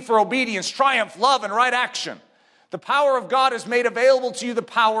possibly need for obedience, triumph, love, and right action. The power of God has made available to you the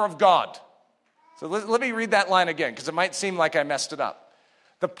power of God. So let me read that line again, because it might seem like I messed it up.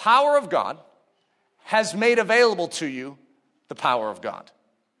 The power of God has made available to you the power of God.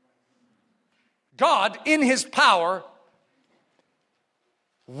 God, in his power,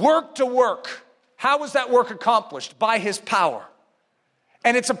 work to work. How was that work accomplished? By his power.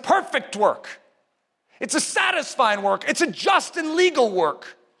 And it's a perfect work. It's a satisfying work. It's a just and legal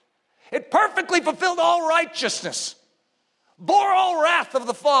work. It perfectly fulfilled all righteousness, bore all wrath of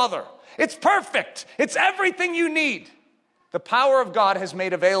the Father. It's perfect. It's everything you need. The power of God has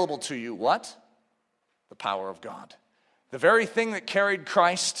made available to you what? The power of God. The very thing that carried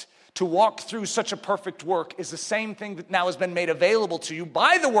Christ to walk through such a perfect work is the same thing that now has been made available to you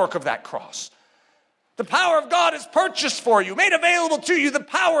by the work of that cross. The power of God is purchased for you, made available to you the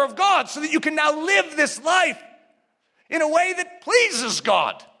power of God so that you can now live this life in a way that pleases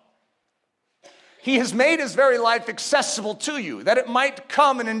God. He has made his very life accessible to you, that it might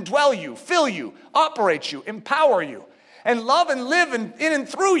come and indwell you, fill you, operate you, empower you, and love and live in and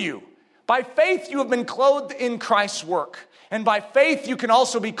through you. By faith you have been clothed in Christ's work. And by faith, you can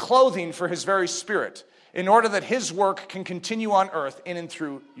also be clothing for his very spirit in order that his work can continue on earth in and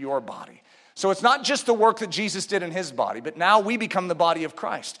through your body. So it's not just the work that Jesus did in his body, but now we become the body of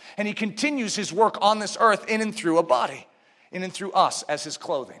Christ. And he continues his work on this earth in and through a body, in and through us as his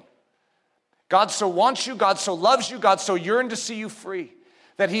clothing. God so wants you, God so loves you, God so yearned to see you free,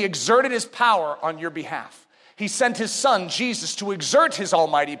 that he exerted his power on your behalf. He sent his son, Jesus, to exert his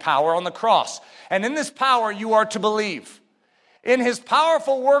almighty power on the cross. And in this power, you are to believe. In his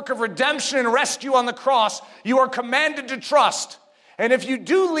powerful work of redemption and rescue on the cross, you are commanded to trust. And if you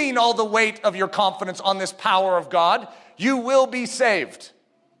do lean all the weight of your confidence on this power of God, you will be saved.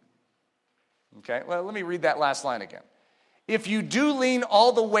 Okay, well, let me read that last line again. If you do lean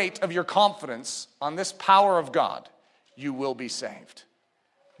all the weight of your confidence on this power of God, you will be saved.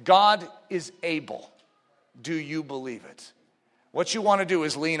 God is able. Do you believe it? What you want to do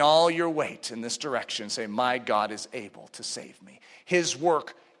is lean all your weight in this direction. Say, my God is able to save me. His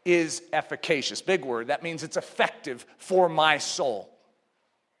work is efficacious. Big word. That means it's effective for my soul.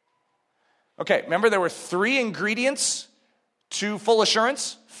 Okay, remember there were 3 ingredients to full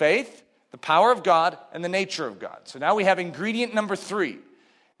assurance: faith, the power of God and the nature of God. So now we have ingredient number 3.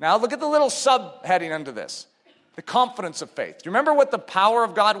 Now look at the little subheading under this. The confidence of faith. Do you remember what the power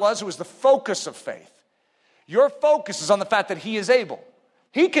of God was? It was the focus of faith. Your focus is on the fact that he is able.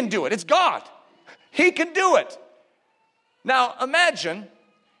 He can do it. It's God. He can do it. Now imagine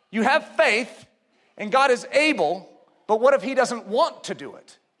you have faith and God is able, but what if he doesn't want to do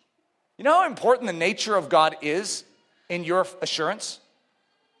it? You know how important the nature of God is in your assurance?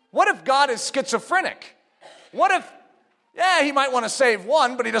 What if God is schizophrenic? What if, he might want to save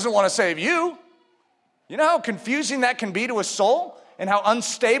one, but he doesn't want to save you? You know how confusing that can be to a soul and how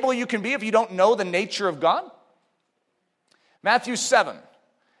unstable you can be if you don't know the nature of God? Matthew 7,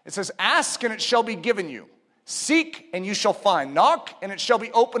 it says, ask and it shall be given you. Seek and you shall find. Knock and it shall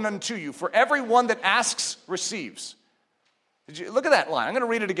be opened unto you. For everyone that asks receives. Did you look at that line? I'm going to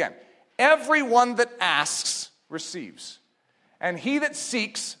read it again. Everyone that asks receives. And he that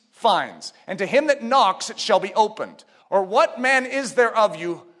seeks finds. And to him that knocks it shall be opened. Or what man is there of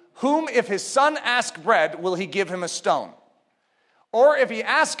you whom if his son ask bread, will he give him a stone? Or if he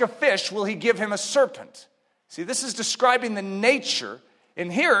ask a fish, will he give him a serpent? See, this is describing the nature.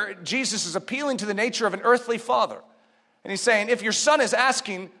 And here, Jesus is appealing to the nature of an earthly father. And he's saying, if your son is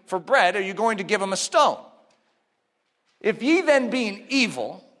asking for bread, are you going to give him a stone? If ye then being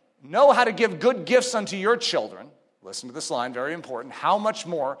evil, know how to give good gifts unto your children, listen to this line, very important, how much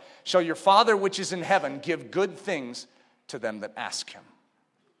more shall your Father which is in heaven give good things to them that ask him?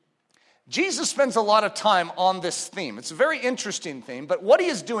 Jesus spends a lot of time on this theme. It's a very interesting theme, but what he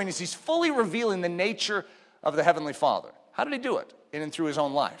is doing is he's fully revealing the nature of the Heavenly Father. How did he do it? In and through his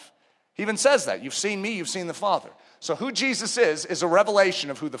own life. He even says that. You've seen me, you've seen the Father. So who Jesus is a revelation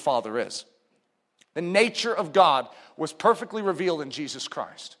of who the Father is. The nature of God was perfectly revealed in Jesus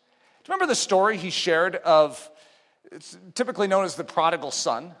Christ. Do you remember the story he shared of, it's typically known as the prodigal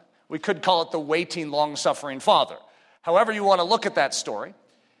son. We could call it the waiting, long-suffering father. However you want to look at that story.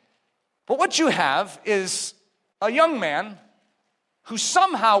 But what you have is a young man who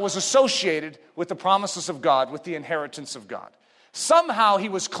somehow was associated with the promises of God, with the inheritance of God. Somehow he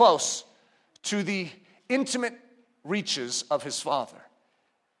was close to the intimate reaches of his father.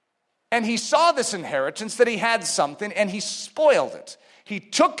 And he saw this inheritance, that he had something, and he spoiled it. He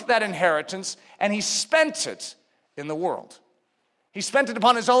took that inheritance and he spent it in the world. He spent it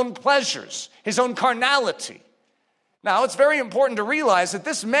upon his own pleasures, his own carnality. Now, it's very important to realize that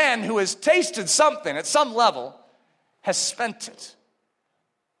this man who has tasted something at some level has spent it.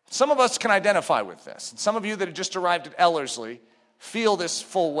 Some of us can identify with this. And some of you that have just arrived at Ellerslie feel this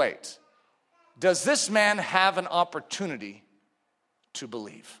full weight. Does this man have an opportunity to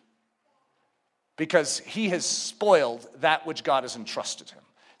believe? Because he has spoiled that which God has entrusted him.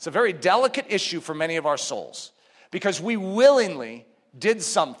 It's a very delicate issue for many of our souls. Because we willingly did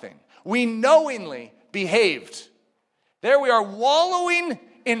something. We knowingly behaved. There we are wallowing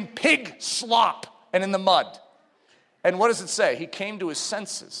in pig slop and in the mud. And what does it say? He came to his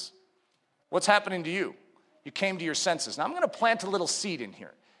senses. What's happening to you? You came to your senses. Now I'm going to plant a little seed in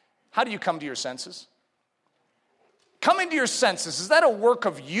here. How do you come to your senses? Coming to your senses, is that a work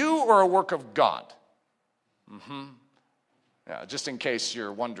of you or a work of God? Yeah, just in case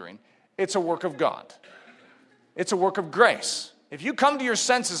you're wondering, it's a work of God. It's a work of grace. If you come to your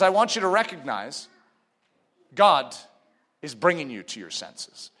senses, I want you to recognize God is bringing you to your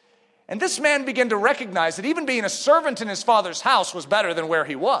senses. And this man began to recognize that even being a servant in his father's house was better than where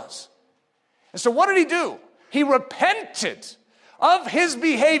he was. And so what did he do? He repented of his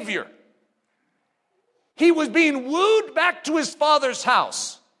behavior. He was being wooed back to his father's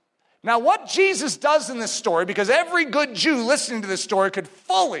house. Now what Jesus does in this story, because every good Jew listening to this story could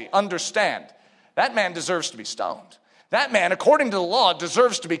fully understand, that man deserves to be stoned. That man, according to the law,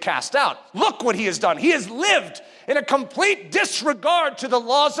 deserves to be cast out. Look what he has done. He has lived in a complete disregard to the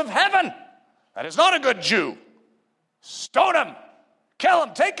laws of heaven. That is not a good Jew. Stone him. Kill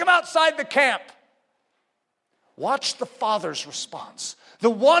him. Take him outside the camp. Watch the Father's response. The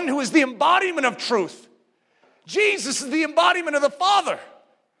one who is the embodiment of truth. Jesus is the embodiment of the Father.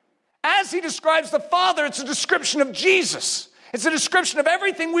 As he describes the Father, it's a description of Jesus. It's a description of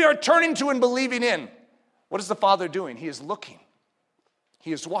everything we are turning to and believing in. What is the Father doing? He is looking.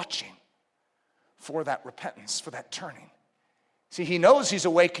 He is watching for that repentance, for that turning. See, he knows he's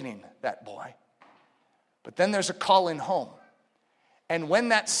awakening that boy. But then there's a calling home. And when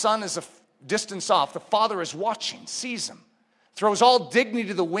that son is a distance off, the Father is watching, sees him, throws all dignity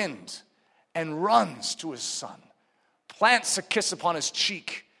to the wind, and runs to his son, plants a kiss upon his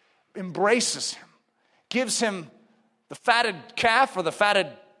cheek, embraces him, gives him the fatted calf or the fatted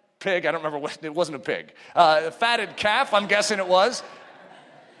pig. I don't remember what, it wasn't a pig. The fatted calf, I'm guessing it was.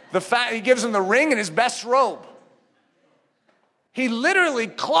 He gives him the ring and his best robe. He literally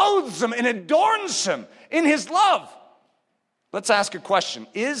clothes him and adorns him in his love. Let's ask a question.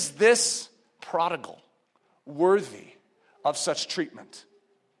 Is this prodigal worthy of such treatment?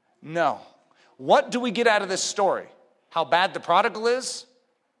 No. What do we get out of this story? How bad the prodigal is?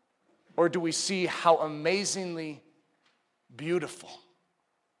 Or do we see how amazingly beautiful,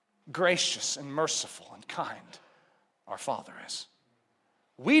 gracious, and merciful and kind our Father is?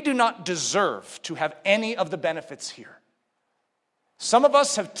 We do not deserve to have any of the benefits here. Some of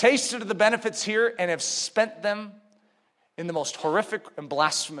us have tasted of the benefits here and have spent them in the most horrific and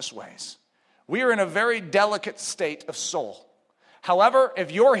blasphemous ways. We are in a very delicate state of soul. However,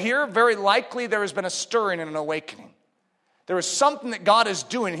 if you're here, very likely there has been a stirring and an awakening. There is something that God is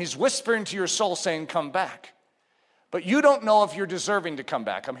doing. He's whispering to your soul saying, come back. But you don't know if you're deserving to come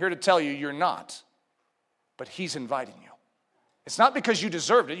back. I'm here to tell you, you're not. But He's inviting you. It's not because you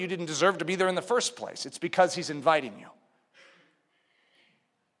deserved it. You didn't deserve to be there in the first place. It's because He's inviting you.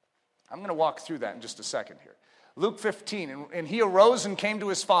 I'm going to walk through that in just a second here. Luke 15, and he arose and came to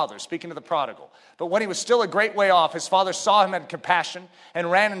his father, speaking to the prodigal. But when he was still a great way off, his father saw him, had compassion,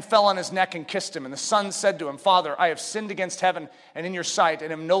 and ran and fell on his neck and kissed him. And the son said to him, Father, I have sinned against heaven and in your sight,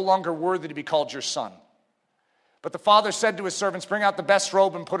 and am no longer worthy to be called your son. But the father said to his servants, bring out the best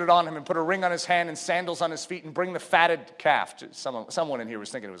robe and put it on him, and put a ring on his hand and sandals on his feet, and bring the fatted calf. Someone in here was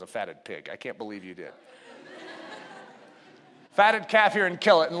thinking it was a fatted pig. I can't believe you did. Fatted calf here and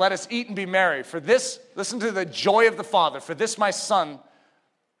kill it, and let us eat and be merry. For this, listen to the joy of the Father, for this my son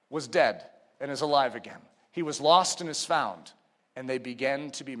was dead and is alive again. He was lost and is found, and they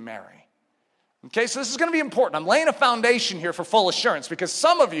began to be merry. Okay, so this is going to be important. I'm laying a foundation here for full assurance, because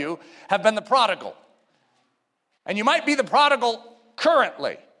some of you have been the prodigal. And you might be the prodigal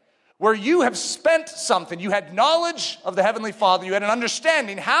currently, where you have spent something. You had knowledge of the Heavenly Father. You had an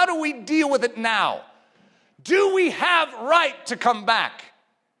understanding. How do we deal with it now? Do we have right to come back?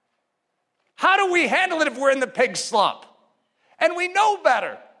 How do we handle it if we're in the pig slop? And we know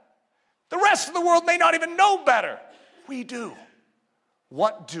better. The rest of the world may not even know better. We do.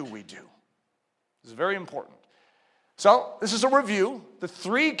 What do we do? This is very important. So, this is a review. The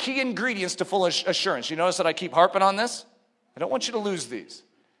 3 key ingredients to full assurance. You notice that I keep harping on this? I don't want you to lose these.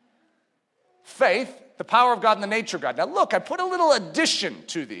 Faith, the power of God and the nature of God. Now look, I put a little addition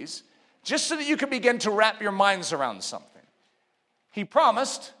to these, just so that you can begin to wrap your minds around something. He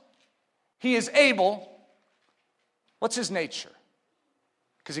promised, He is able. What's His nature?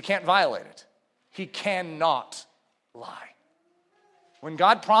 Because He can't violate it. He cannot lie. When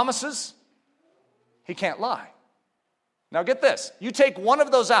God promises, He can't lie. Now get this. You take one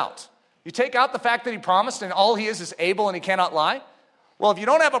of those out. You take out the fact that He promised and all He is able and He cannot lie. Well, if you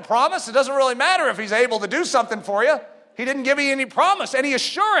don't have a promise, it doesn't really matter if He's able to do something for you. He didn't give you any promise, any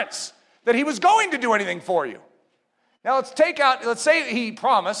assurance that He was going to do anything for you. Now let's say He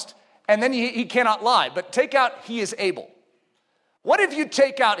promised, and then he cannot lie, but take out He is able. What if you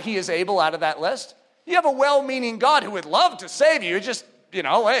take out He is able out of that list? You have a well-meaning God who would love to save you. You're just,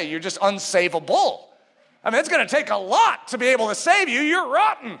 hey, you're just unsavable. I mean, it's going to take a lot to be able to save you. You're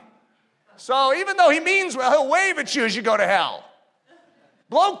rotten. So even though He means well, He'll wave at you as you go to hell.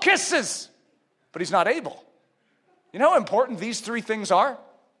 Blow kisses. But He's not able. You know how important these 3 things are?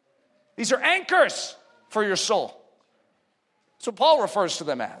 These are anchors for your soul. That's what Paul refers to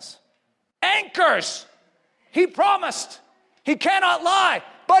them as. Anchors. He promised. He cannot lie,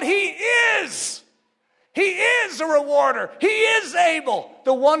 but He is. He is a rewarder. He is able.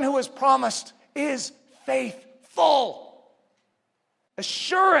 The one who has promised is faithful.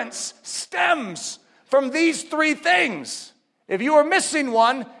 Assurance stems from these 3 things. If you are missing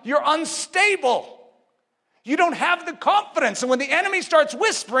one, you're unstable. You don't have the confidence. And when the enemy starts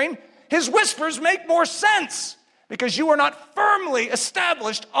whispering, his whispers make more sense because you are not firmly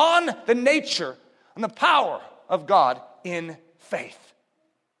established on the nature and the power of God in faith.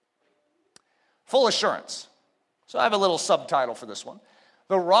 Full assurance. So I have a little subtitle for this one.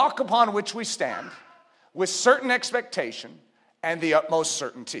 The rock upon which we stand with certain expectation and the utmost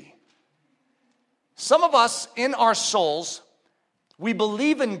certainty. Some of us in our souls, we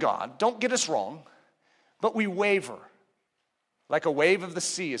believe in God, don't get us wrong, but we waver. Like a wave of the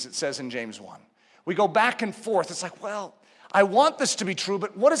sea, as it says in James 1. We go back and forth. It's like, well, I want this to be true,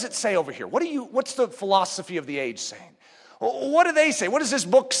 but what does it say over here? What's the philosophy of the age saying? What do they say? What does this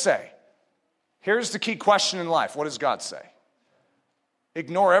book say? Here's the key question in life. What does God say?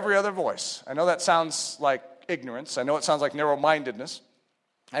 Ignore every other voice. I know that sounds like ignorance. I know it sounds like narrow-mindedness.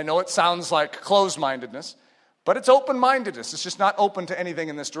 I know it sounds like closed-mindedness, but it's open-mindedness. It's just not open to anything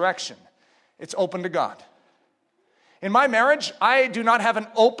in this direction. It's open to God. In my marriage, I do not have an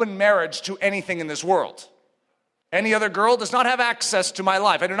open marriage to anything in this world. Any other girl does not have access to my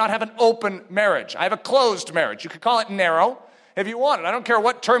life. I do not have an open marriage. I have a closed marriage. You could call it narrow if you want it. I don't care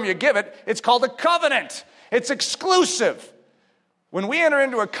what term you give it. It's called a covenant. It's exclusive. When we enter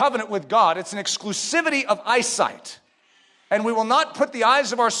into a covenant with God, it's an exclusivity of eyesight. And we will not put the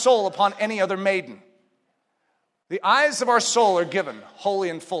eyes of our soul upon any other maiden. The eyes of our soul are given wholly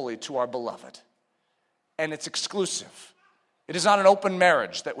and fully to our beloved. And it's exclusive. It is not an open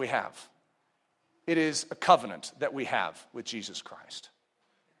marriage that we have. It is a covenant that we have with Jesus Christ.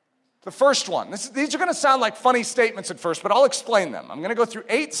 The first one, these are going to sound like funny statements at first, but I'll explain them. I'm going to go through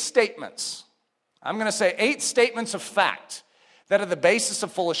 8 statements. I'm going to say 8 statements of fact that are the basis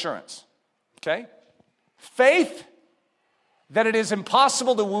of full assurance. Okay? Faith that it is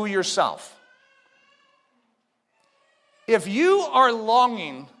impossible to woo yourself. If you are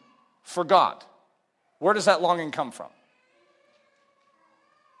longing for God, where does that longing come from?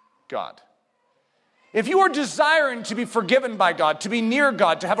 God. If you are desiring to be forgiven by God, to be near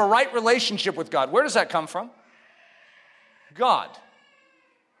God, to have a right relationship with God, where does that come from? God.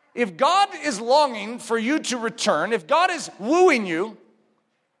 If God is longing for you to return, if God is wooing you,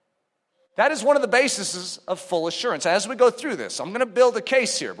 that is one of the bases of full assurance. As we go through this, I'm going to build a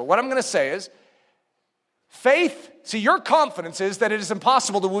case here, but what I'm going to say is, faith, see, your confidence is that it is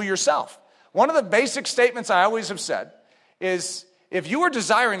impossible to woo yourself. One of the basic statements I always have said is, if you are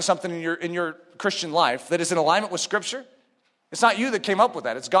desiring something in your Christian life that is in alignment with Scripture, it's not you that came up with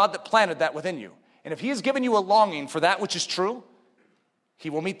that. It's God that planted that within you. And if He has given you a longing for that which is true, He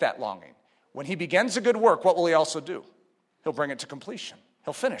will meet that longing. When He begins a good work, what will He also do? He'll bring it to completion.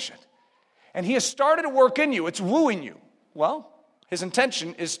 He'll finish it. And He has started a work in you. It's wooing you. Well, His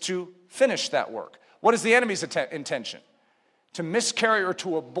intention is to finish that work. What is the enemy's intention? To miscarry or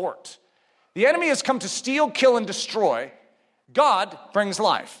to abort. The enemy has come to steal, kill, and destroy. God brings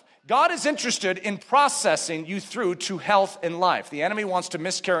life. God is interested in processing you through to health and life. The enemy wants to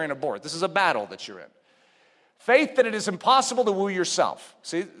miscarry and abort. This is a battle that you're in. Faith that it is impossible to woo yourself.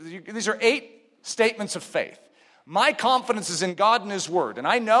 See, these are 8 statements of faith. My confidence is in God and His Word. And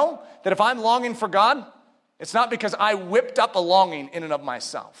I know that if I'm longing for God, it's not because I whipped up a longing in and of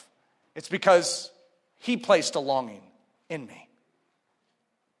myself. It's because He placed a longing in me.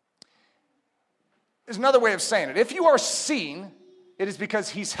 There's another way of saying it. If you are seeing, it is because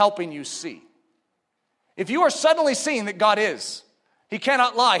He's helping you see. If you are suddenly seeing that God is, He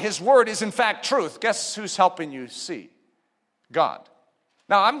cannot lie. His Word is in fact truth. Guess who's helping you see? God.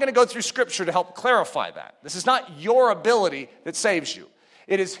 Now, I'm going to go through Scripture to help clarify that. This is not your ability that saves you.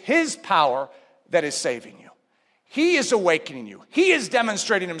 It is His power that is saving you. He is awakening you. He is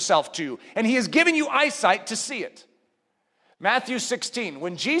demonstrating Himself to you. And He is giving you eyesight to see it. Matthew 16,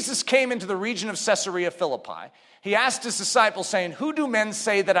 when Jesus came into the region of Caesarea Philippi, He asked His disciples, saying, "Who do men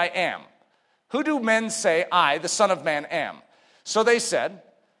say that I am? Who do men say I, the Son of Man, am?" So they said,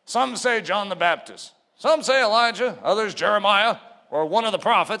 "Some say John the Baptist, some say Elijah, others Jeremiah, or one of the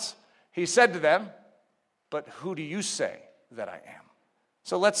prophets." He said to them, "But who do you say that I am?"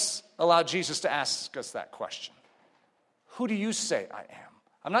 So let's allow Jesus to ask us that question. Who do you say I am?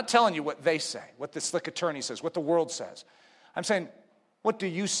 I'm not telling you what they say, what the slick attorney says, what the world says. I'm saying, what do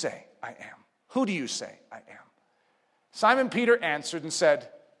you say I am? Who do you say I am? Simon Peter answered and said,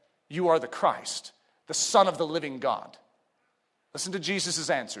 "You are the Christ, the Son of the living God." Listen to Jesus'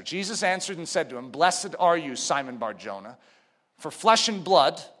 answer. Jesus answered and said to him, "Blessed are you, Simon Bar-Jonah, for flesh and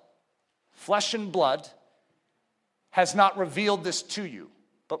blood has not revealed this to you,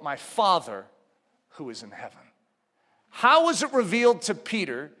 but my Father who is in heaven." How was it revealed to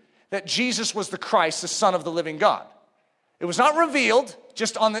Peter that Jesus was the Christ, the Son of the living God? It was not revealed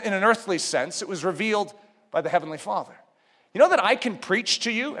just in an earthly sense. It was revealed by the Heavenly Father. You know that I can preach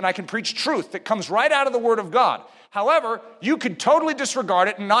to you, and I can preach truth that comes right out of the Word of God. However, you could totally disregard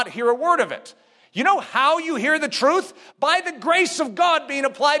it and not hear a word of it. You know how you hear the truth? By the grace of God being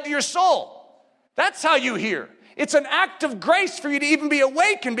applied to your soul. That's how you hear. It's an act of grace for you to even be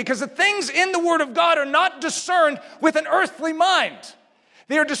awakened, because the things in the Word of God are not discerned with an earthly mind.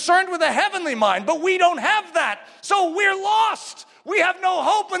 They are discerned with a heavenly mind, but we don't have that. So we're lost. We have no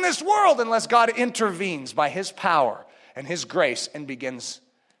hope in this world unless God intervenes by His power and His grace and begins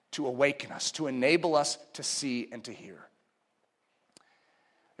to awaken us, to enable us to see and to hear.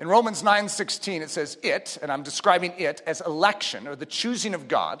 In Romans 9:16, it says, "It," and I'm describing it as election, or the choosing of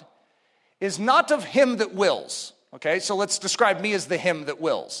God, "is not of him that wills." Okay, so let's describe me as the him that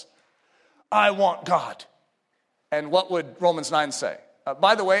wills. I want God. And what would Romans 9 say?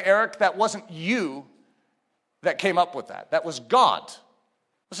 By the way, Eric, that wasn't you that came up with that. That was God.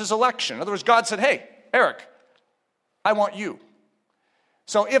 This is election. In other words, God said, "Hey, Eric, I want you.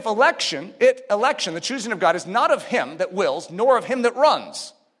 So if election, the choosing of God, is not of him that wills, nor of him that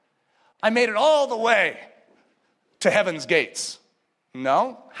runs. I made it all the way to heaven's gates.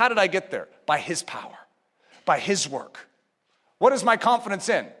 No. How did I get there? By his power, by his work. What is my confidence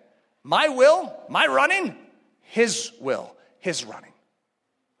in? My will, my running, his will, his running.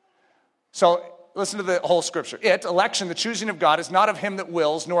 So listen to the whole scripture. Election, the choosing of God, is not of him that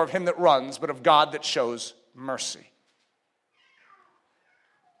wills, nor of him that runs, but of God that shows mercy.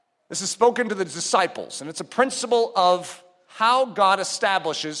 This is spoken to the disciples, and it's a principle of how God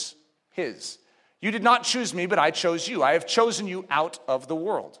establishes his. You did not choose me, but I chose you. I have chosen you out of the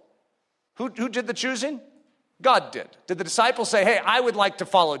world. Who did the choosing? God did. Did the disciples say, hey, I would like to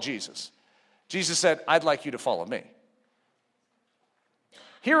follow Jesus? Jesus said, I'd like you to follow me.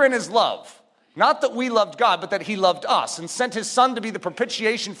 Herein is love. Not that we loved God, but that he loved us and sent his son to be the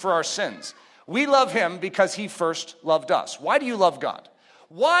propitiation for our sins. We love him because he first loved us. Why do you love God?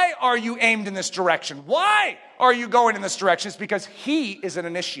 Why are you aimed in this direction? Why are you going in this direction? It's because he is an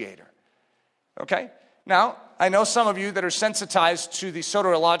initiator. Okay? Now, I know some of you that are sensitized to the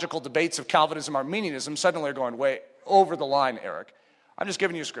soteriological debates of Calvinism, Arminianism, suddenly are going way over the line, Eric. I'm just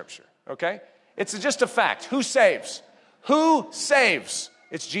giving you scripture, okay? It's just a fact. Who saves? Who saves?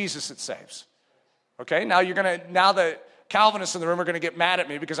 It's Jesus that saves. Okay? Now the Calvinists in the room are going to get mad at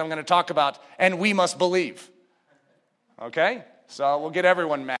me because I'm going to talk about, and we must believe. Okay? So we'll get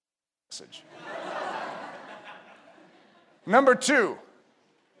everyone mad at the message. Number 2.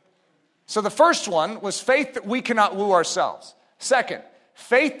 So the first one was faith that we cannot woo ourselves. Second,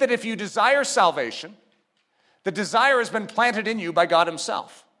 faith that if you desire salvation, the desire has been planted in you by God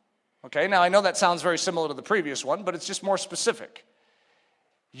himself. Okay, now I know that sounds very similar to the previous one, but it's just more specific.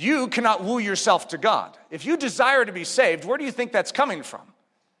 You cannot woo yourself to God. If you desire to be saved, where do you think that's coming from?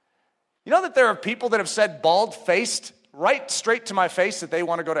 You know that there are people that have said bald-faced, right straight to my face, that they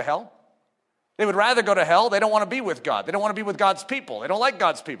want to go to hell? They would rather go to hell. They don't want to be with God. They don't want to be with God's people. They don't like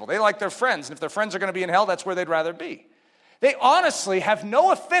God's people. They like their friends. And if their friends are going to be in hell, that's where they'd rather be. They honestly have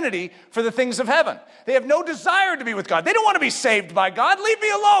no affinity for the things of heaven. They have no desire to be with God. They don't want to be saved by God. Leave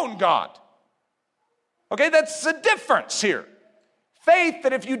me alone, God. Okay, that's the difference here. Faith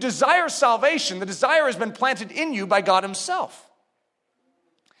that if you desire salvation, the desire has been planted in you by God himself.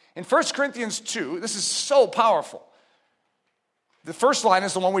 In 1 Corinthians 2, this is so powerful. The first line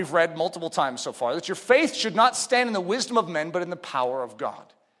is the one we've read multiple times so far, that your faith should not stand in the wisdom of men, but in the power of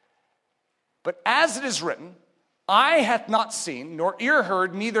God. But as it is written, eye hath not seen, nor ear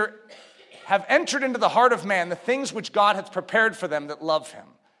heard, neither have entered into the heart of man the things which God hath prepared for them that love him.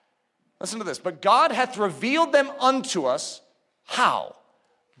 Listen to this. But God hath revealed them unto us. How?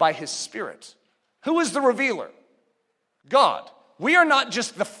 By his Spirit. Who is the revealer? God. We are not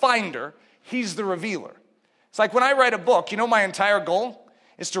just the finder, he's the revealer. It's like when I write a book, you know my entire goal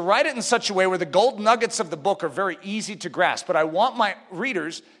is to write it in such a way where the gold nuggets of the book are very easy to grasp, but I want my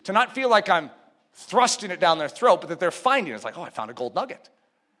readers to not feel like I'm thrusting it down their throat, but that they're finding it. It's like, oh, I found a gold nugget.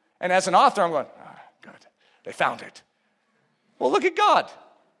 And as an author, I'm going, good, they found it. Well, look at God.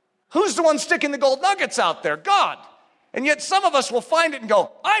 Who's the one sticking the gold nuggets out there? God. And yet some of us will find it and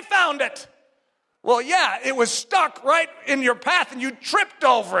go, I found it. Well, yeah, it was stuck right in your path and you tripped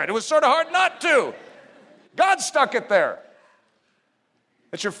over it. It was sort of hard not to. God stuck it there.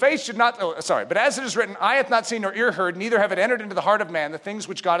 That your faith should not, but as it is written, eye hath not seen nor ear heard, neither have it entered into the heart of man the things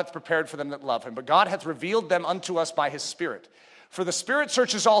which God hath prepared for them that love him. But God hath revealed them unto us by his Spirit. For the Spirit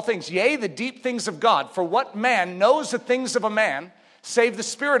searches all things, yea, the deep things of God. For what man knows the things of a man, save the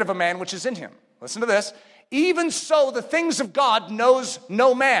spirit of a man which is in him? Listen to this. Even so the things of God knows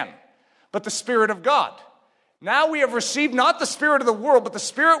no man, but the Spirit of God. Now we have received not the spirit of the world, but the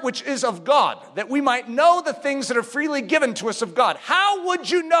Spirit which is of God, that we might know the things that are freely given to us of God. How would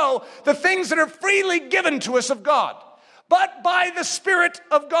you know the things that are freely given to us of God? But by the Spirit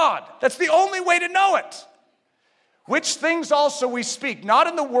of God. That's the only way to know it. Which things also we speak, not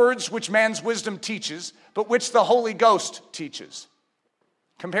in the words which man's wisdom teaches, but which the Holy Ghost teaches.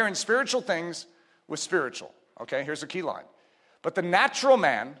 Comparing spiritual things with spiritual. Okay, here's a key line. But the natural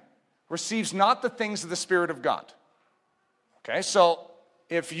man receives not the things of the Spirit of God. Okay, so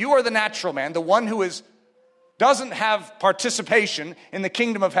if you are the natural man, the one who doesn't have participation in the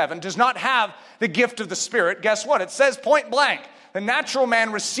kingdom of heaven, does not have the gift of the Spirit, guess what? It says point blank, the natural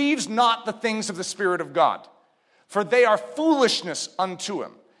man receives not the things of the Spirit of God, for they are foolishness unto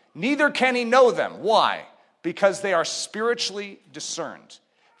him. Neither can he know them. Why? Because they are spiritually discerned.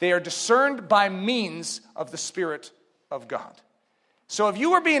 They are discerned by means of the Spirit of God. So if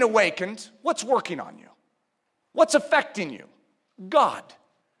you are being awakened, what's working on you? What's affecting you? God.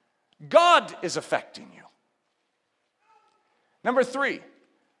 God is affecting you. Number 3,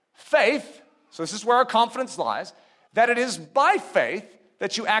 faith, so this is where our confidence lies, that it is by faith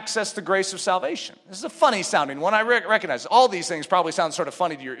that you access the grace of salvation. This is a funny sounding one. I recognize all these things probably sound sort of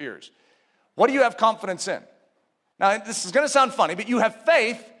funny to your ears. What do you have confidence in? Now, this is going to sound funny, but you have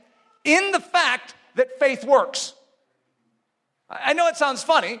faith in the fact that faith works. I know it sounds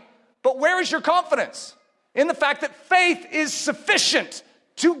funny, but where is your confidence? In the fact that faith is sufficient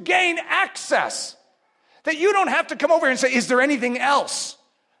to gain access. That you don't have to come over here and say, is there anything else?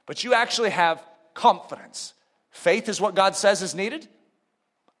 But you actually have confidence. Faith is what God says is needed.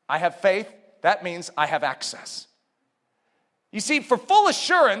 I have faith. That means I have access. You see, for full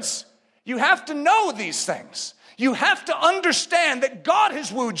assurance, you have to know these things. You have to understand that God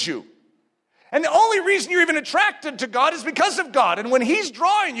has wooed you. And the only reason you're even attracted to God is because of God. And when He's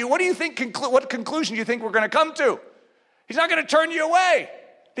drawing you, what do you think? What conclusion do you think we're going to come to? He's not going to turn you away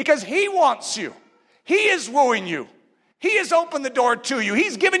because He wants you. He is wooing you. He has opened the door to you.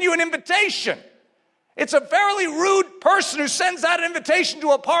 He's given you an invitation. It's a fairly rude person who sends out an invitation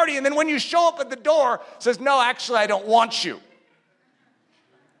to a party, and then when you show up at the door, says, no, actually, I don't want you.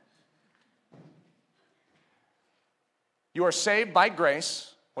 You are saved by grace.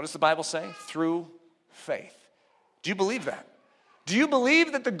 What does the Bible say? Through faith. Do you believe that? Do you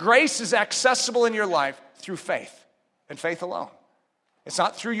believe that the grace is accessible in your life through faith and faith alone? It's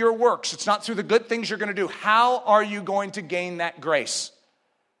not through your works. It's not through the good things you're going to do. How are you going to gain that grace?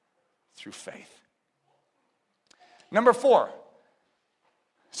 Through faith. Number 4.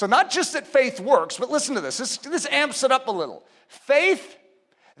 So not just that faith works, but listen to this. This amps it up a little. Faith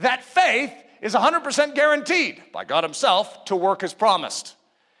is 100% guaranteed by God Himself to work as promised.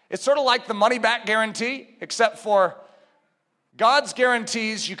 It's sort of like the money-back guarantee, except for God's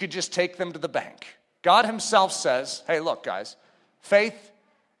guarantees, you could just take them to the bank. God Himself says, hey, look, guys, faith,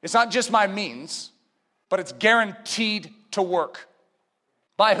 it's not just my means, but it's guaranteed to work.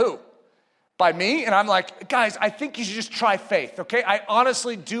 By who? By me? And I'm like, guys, I think you should just try faith, okay? I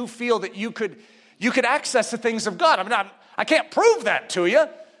honestly do feel that you could access the things of God. I can't prove that to you,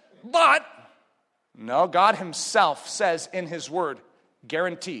 but no, God Himself says in His word,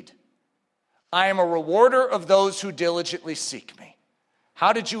 guaranteed. I am a rewarder of those who diligently seek me.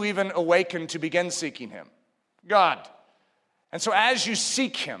 How did you even awaken to begin seeking Him? God. And so as you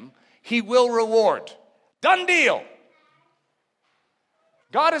seek Him, He will reward. Done deal.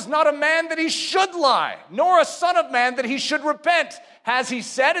 God is not a man that He should lie, nor a son of man that He should repent. Has He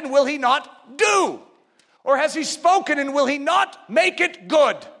said, and will He not do? Or has He spoken, and will He not make it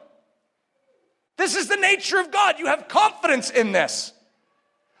good? This is the nature of God. You have confidence in this.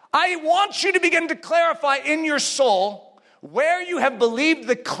 I want you to begin to clarify in your soul where you have believed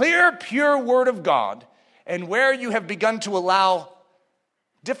the clear, pure word of God and where you have begun to allow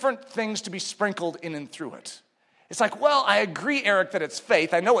different things to be sprinkled in and through it. It's like, well, I agree, Eric, that it's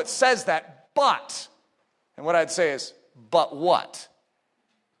faith. I know it says that, but, and what I'd say is, but what?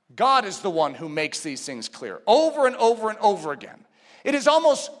 God is the one who makes these things clear over and over and over again. It is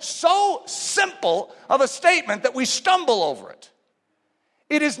almost so simple of a statement that we stumble over it.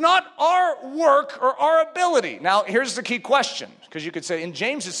 It is not our work or our ability. Now, here's the key question, because you could say, in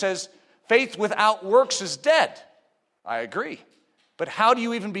James it says, faith without works is dead. I agree. But how do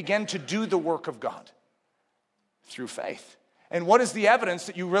you even begin to do the work of God? Through faith. And what is the evidence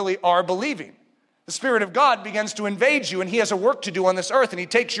that you really are believing? The Spirit of God begins to invade you, and He has a work to do on this earth, and He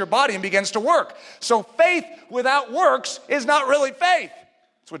takes your body and begins to work. So faith without works is not really faith.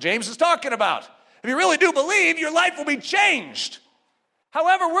 That's what James is talking about. If you really do believe, your life will be changed.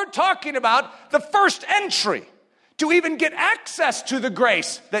 However, we're talking about the first entry to even get access to the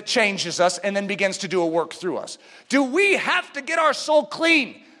grace that changes us and then begins to do a work through us. Do we have to get our soul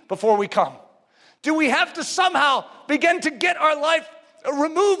clean before we come? Do we have to somehow begin to get our life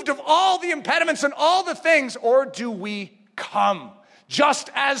removed of all the impediments and all the things, or do we come just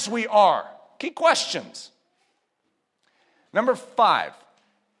as we are? Key questions. Number 5.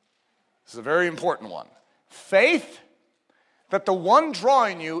 This is a very important one. Faith that the one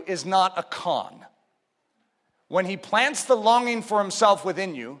drawing you is not a con. When He plants the longing for Himself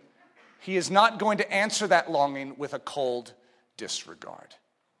within you, He is not going to answer that longing with a cold disregard.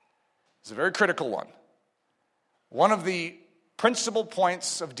 It's a very critical one. One of the principal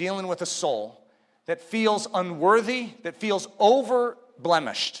points of dealing with a soul that feels unworthy, that feels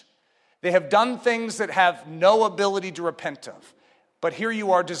over-blemished. They have done things that have no ability to repent of. But here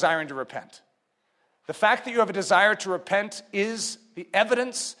you are desiring to repent. The fact that you have a desire to repent is the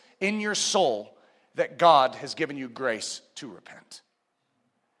evidence in your soul that God has given you grace to repent.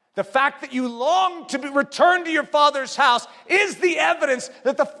 The fact that you long to return to your Father's house is the evidence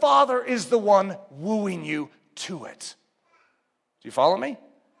that the Father is the one wooing you to it. Do you follow me?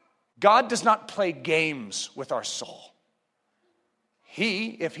 God does not play games with our soul. He,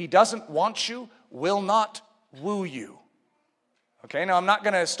 if he doesn't want you, will not woo you. Okay, now I'm not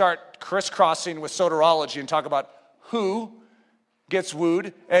going to start crisscrossing with soterology and talk about who gets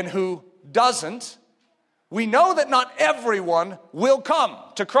wooed and who doesn't. We know that not everyone will come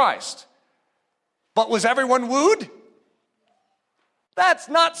to Christ. But was everyone wooed? That's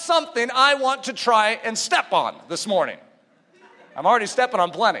not something I want to try and step on this morning. I'm already stepping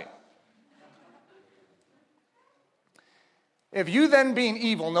on plenty. If you then, being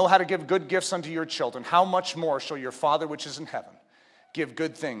evil, know how to give good gifts unto your children, how much more shall your Father which is in heaven give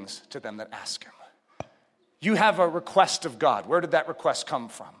good things to them that ask him? You have a request of God. Where did that request come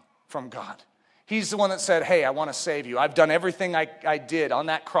from? From God. He's the one that said, hey, I want to save you. I've done everything I did on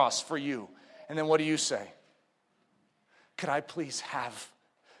that cross for you. And then what do you say? Could I please have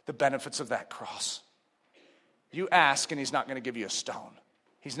the benefits of that cross? You ask, and he's not going to give you a stone.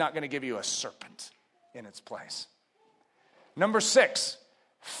 He's not going to give you a serpent in its place. Number 6,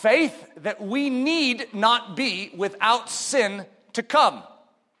 faith that we need not be without sin to come.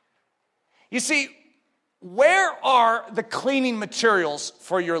 You see, where are the cleaning materials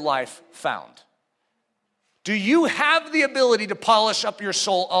for your life found? Do you have the ability to polish up your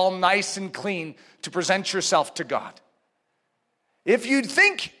soul all nice and clean to present yourself to God? If you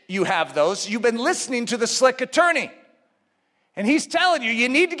think you have those, you've been listening to the slick attorney. And he's telling you, you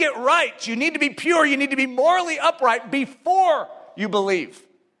need to get right. You need to be pure. You need to be morally upright before you believe.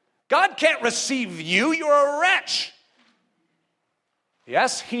 God can't receive you. You're a wretch.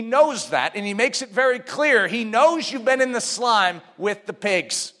 Yes, he knows that, and he makes it very clear. He knows you've been in the slime with the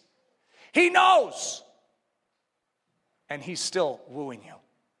pigs. He knows. And he's still wooing you.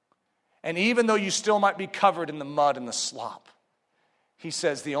 And even though you still might be covered in the mud and the slop, he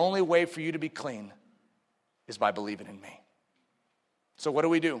says the only way for you to be clean is by believing in me. So what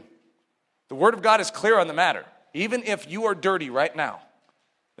do? The Word of God is clear on the matter. Even if you are dirty right now,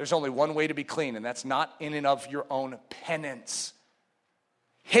 there's only one way to be clean, and that's not in and of your own penance.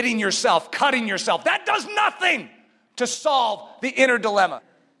 Hitting yourself, cutting yourself, that does nothing to solve the inner dilemma.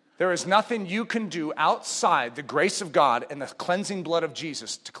 There is nothing you can do outside the grace of God and the cleansing blood of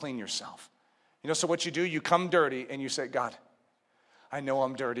Jesus to clean yourself. You know, so what you do, you come dirty and you say, God, I know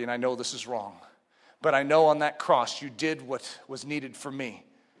I'm dirty and I know this is wrong. But I know on that cross you did what was needed for me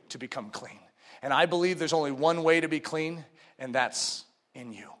to become clean. And I believe there's only one way to be clean, and that's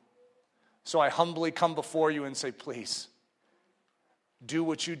in you. So I humbly come before you and say, please, do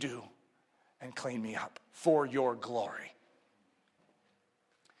what you do and clean me up for your glory.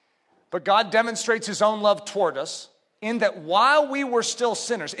 But God demonstrates his own love toward us in that while we were still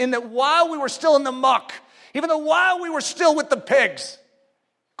sinners, in that while we were still in the muck, even though while we were still with the pigs,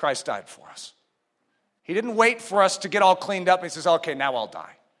 Christ died for us. He didn't wait for us to get all cleaned up and he says, okay, now I'll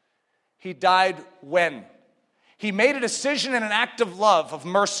die. He died when? He made a decision and an act of love, of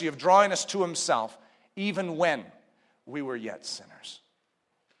mercy, of drawing us to himself, even when we were yet sinners.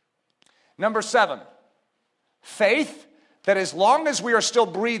 Number 7, faith that as long as we are still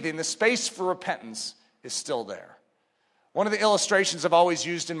breathing, the space for repentance is still there. One of the illustrations I've always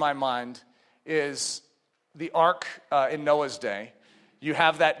used in my mind is the ark in Noah's day. You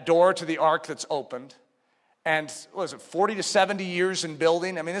have that door to the ark that's opened. And what was it, 40 to 70 years in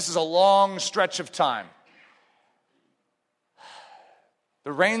building? I mean, this is a long stretch of time.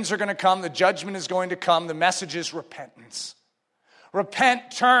 The rains are going to come. The judgment is going to come. The message is repentance. Repent,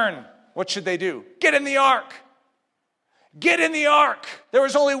 turn. What should they do? Get in the ark. Get in the ark. There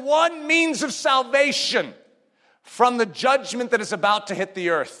is only one means of salvation from the judgment that is about to hit the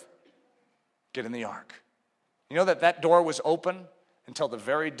earth. Get in the ark. You know that door was open until the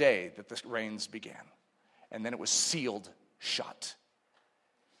very day that the rains began. And then it was sealed shut.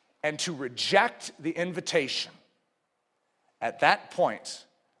 And to reject the invitation at that point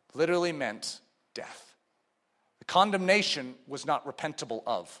literally meant death. The condemnation was not repentable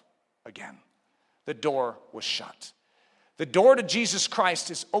of again. The door was shut. The door to Jesus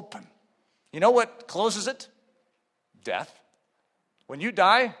Christ is open. You know what closes it? Death. When you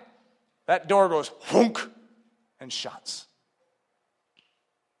die, that door goes whunk and shuts.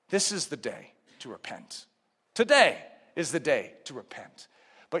 This is the day to repent. Today is the day to repent.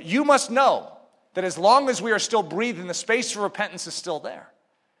 But you must know that as long as we are still breathing, the space for repentance is still there.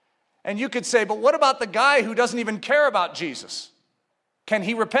 And you could say, but what about the guy who doesn't even care about Jesus? Can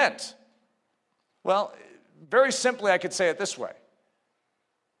he repent? Well, very simply, I could say it this way.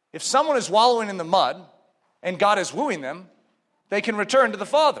 If someone is wallowing in the mud and God is wooing them, they can return to the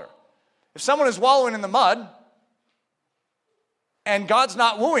Father. If someone is wallowing in the mud and God's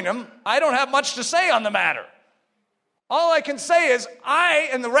not wooing them, I don't have much to say on the matter. All I can say is I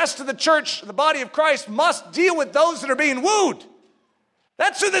and the rest of the church, the body of Christ, must deal with those that are being wooed.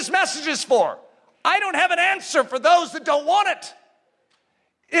 That's who this message is for. I don't have an answer for those that don't want it.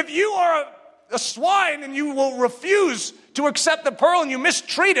 If you are a swine and you will refuse to accept the pearl and you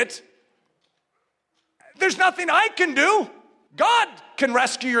mistreat it, there's nothing I can do. God can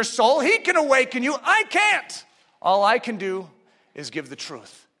rescue your soul. He can awaken you. I can't. All I can do is give the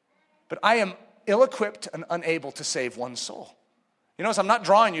truth. But I am ill-equipped and unable to save one soul. You notice I'm not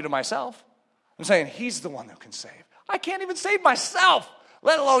drawing you to myself. I'm saying he's the one who can save. I can't even save myself,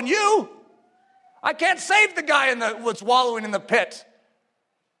 let alone you. I can't save the guy what's wallowing in the pit.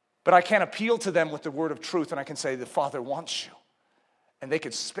 But I can appeal to them with the word of truth, and I can say, the Father wants you. And they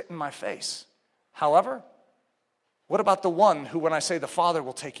could spit in my face. However, what about the one who, when I say the Father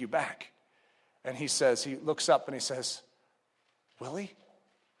will take you back? And he looks up and he says, Willie,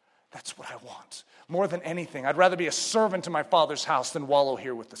 that's what I want. More than anything, I'd rather be a servant in my Father's house than wallow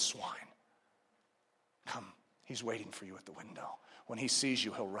here with the swine. Come, he's waiting for you at the window. When he sees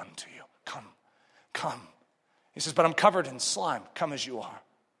you, he'll run to you. Come, come. He says, but I'm covered in slime. Come as you are.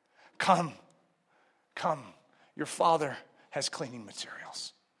 Come, come. Your Father has cleaning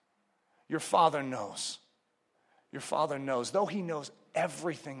materials. Your Father knows. Your Father knows. Though he knows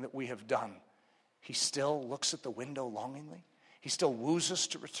everything that we have done, he still looks at the window longingly. He still woos us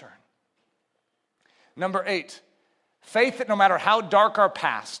to return. Number 8, faith that no matter how dark our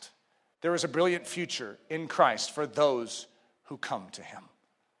past, there is a brilliant future in Christ for those who come to him.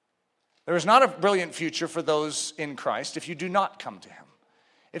 There is not a brilliant future for those in Christ if you do not come to him.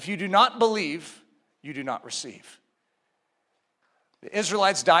 If you do not believe, you do not receive. The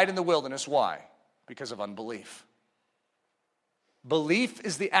Israelites died in the wilderness. Why? Because of unbelief. Belief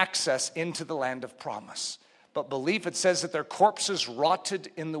is the access into the land of promise. But belief, it says that their corpses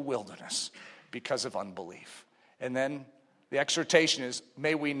rotted in the wilderness because of unbelief. And then the exhortation is,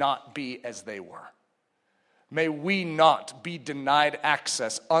 may we not be as they were. May we not be denied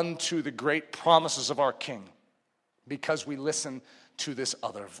access unto the great promises of our King because we listen to this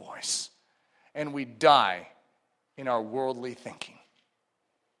other voice. And we die in our worldly thinking.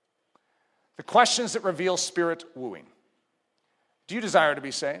 The questions that reveal spirit wooing. Do you desire to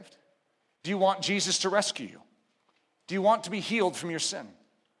be saved? Do you want Jesus to rescue you? Do you want to be healed from your sin?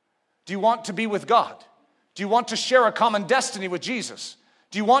 Do you want to be with God? Do you want to share a common destiny with Jesus?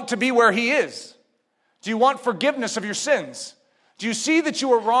 Do you want to be where he is? Do you want forgiveness of your sins? Do you see that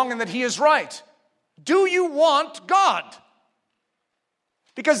you are wrong and that he is right? Do you want God?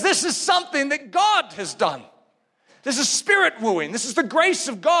 Because this is something that God has done. This is spirit wooing. This is the grace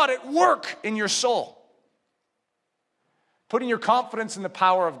of God at work in your soul. Putting your confidence in the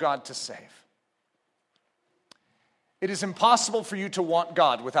power of God to save. It is impossible for you to want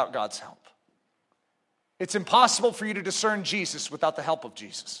God without God's help. It's impossible for you to discern Jesus without the help of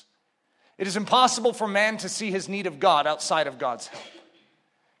Jesus. It is impossible for man to see his need of God outside of God's help.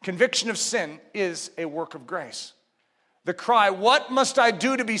 Conviction of sin is a work of grace. The cry, what must I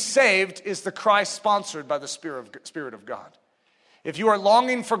do to be saved, is the cry sponsored by the Spirit of God. If you are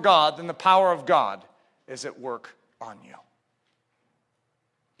longing for God, then the power of God is at work on you.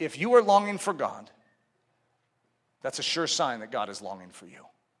 If you are longing for God, that's a sure sign that God is longing for you.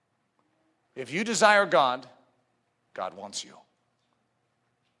 If you desire God, God wants you.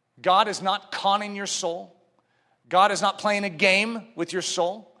 God is not conning your soul. God is not playing a game with your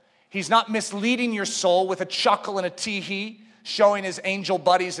soul. He's not misleading your soul with a chuckle and a tee-hee, showing his angel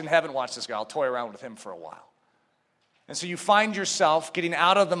buddies in heaven. Watch this guy, I'll toy around with him for a while. And so you find yourself getting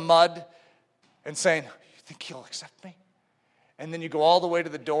out of the mud and saying, you think he'll accept me? And then you go all the way to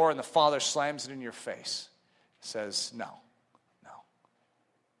the door and the Father slams it in your face. Says, no.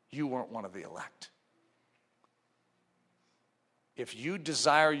 You weren't one of the elect. If you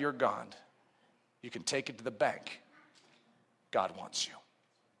desire your God, you can take it to the bank. God wants you.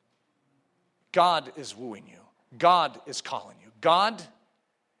 God is wooing you. God is calling you. God,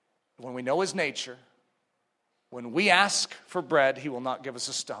 when we know his nature, when we ask for bread, he will not give us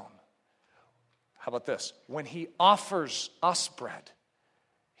a stone. How about this? When he offers us bread,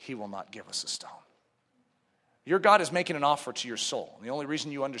 he will not give us a stone. Your God is making an offer to your soul. And the only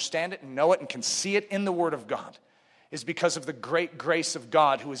reason you understand it and know it and can see it in the Word of God is because of the great grace of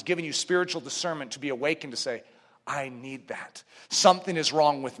God who has given you spiritual discernment to be awakened to say, I need that. Something is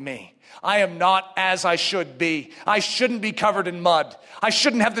wrong with me. I am not as I should be. I shouldn't be covered in mud. I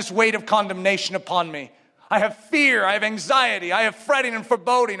shouldn't have this weight of condemnation upon me. I have fear. I have anxiety. I have fretting and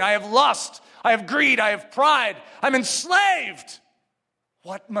foreboding. I have lust. I have greed. I have pride. I'm enslaved.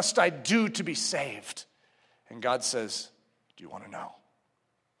 What must I do to be saved? And God says, do you want to know?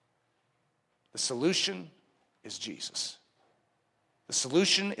 The solution is Jesus. The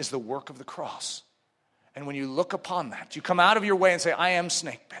solution is the work of the cross. And when you look upon that, you come out of your way and say, I am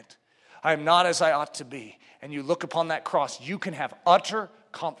snake bit. I am not as I ought to be. And you look upon that cross, you can have utter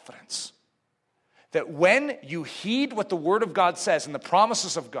confidence that when you heed what the Word of God says and the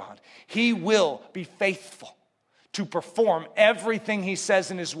promises of God, He will be faithful to perform everything He says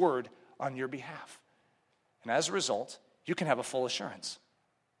in His Word on your behalf. And as a result, you can have a full assurance,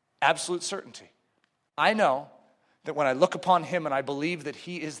 absolute certainty. I know that when I look upon Him and I believe that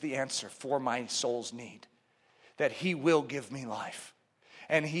He is the answer for my soul's need, that He will give me life,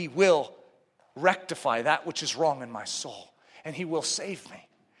 and He will rectify that which is wrong in my soul, and He will save me.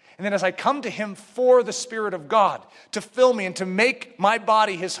 And then as I come to Him for the Spirit of God to fill me and to make my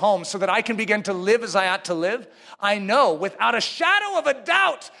body His home so that I can begin to live as I ought to live, I know without a shadow of a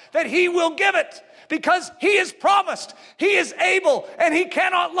doubt that He will give it because He has promised, He is able, and He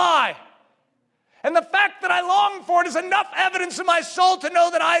cannot lie. And the fact that I long for it is enough evidence in my soul to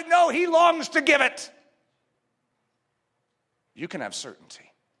know that I know He longs to give it. You can have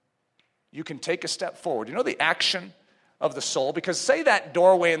certainty. You can take a step forward. You know the action of the soul? Because say that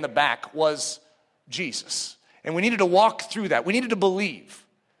doorway in the back was Jesus, and we needed to walk through that. We needed to believe.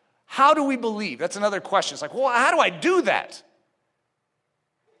 How do we believe? That's another question. It's like, well, how do I do that?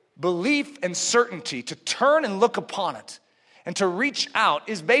 Belief and certainty, to turn and look upon it and to reach out,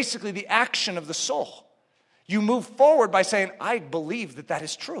 is basically the action of the soul. You move forward by saying, I believe that that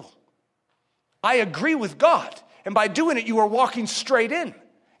is true. I agree with God. And by doing it, you are walking straight in.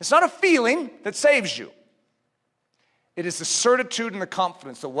 It's not a feeling that saves you. It is the certitude and the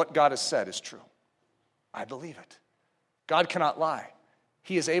confidence that what God has said is true. I believe it. God cannot lie.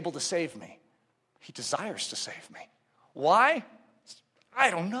 He is able to save me. He desires to save me. Why?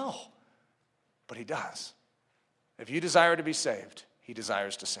 I don't know. But He does. If you desire to be saved, He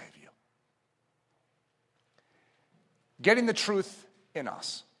desires to save you. Getting the truth in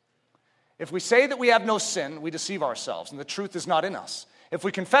us. If we say that we have no sin, we deceive ourselves, and the truth is not in us. If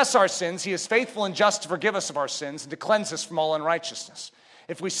we confess our sins, He is faithful and just to forgive us of our sins and to cleanse us from all unrighteousness.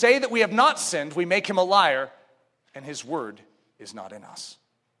 If we say that we have not sinned, we make Him a liar, and His word is not in us.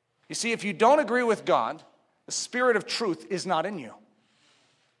 You see, if you don't agree with God, the Spirit of truth is not in you.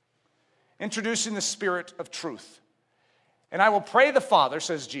 Introducing the Spirit of truth. And I will pray the Father,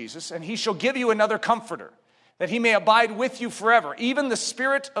 says Jesus, and He shall give you another comforter, that He may abide with you forever, even the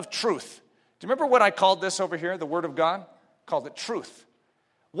Spirit of truth. Do you remember what I called this over here, the Word of God? I called it truth.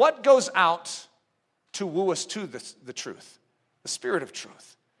 What goes out to woo us to the truth? The Spirit of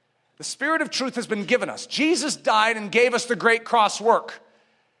truth. The Spirit of truth has been given us. Jesus died and gave us the great cross work.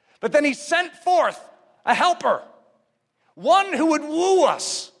 But then He sent forth a helper, one who would woo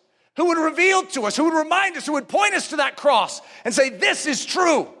us, who would reveal to us, who would remind us, who would point us to that cross and say, this is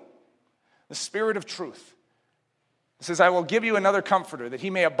true. The Spirit of truth. It says, I will give you another comforter, that He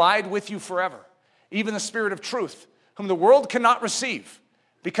may abide with you forever, even the Spirit of truth, whom the world cannot receive,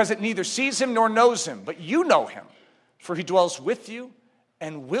 because it neither sees Him nor knows Him, but you know Him, for He dwells with you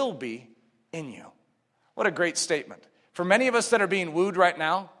and will be in you. What a great statement. For many of us that are being wooed right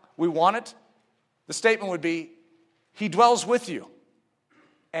now, we want it. The statement would be, He dwells with you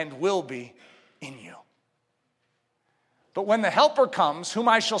and will be in you. But when the Helper comes, whom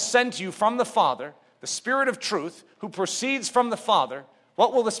I shall send to you from the Father, the Spirit of truth, who proceeds from the Father,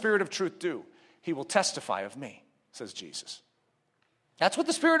 what will the Spirit of truth do? He will testify of me, says Jesus. That's what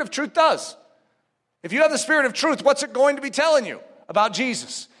the Spirit of truth does. If you have the Spirit of truth, what's it going to be telling you about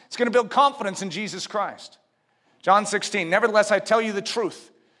Jesus? It's going to build confidence in Jesus Christ. John 16, nevertheless, I tell you the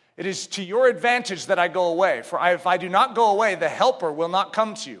truth. It is to your advantage that I go away. For if I do not go away, the Helper will not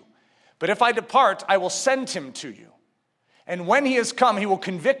come to you. But if I depart, I will send Him to you. And when He has come, He will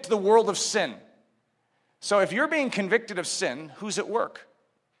convict the world of sin. So if you're being convicted of sin, who's at work?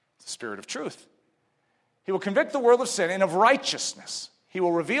 The Spirit of truth. He will convict the world of sin and of righteousness. He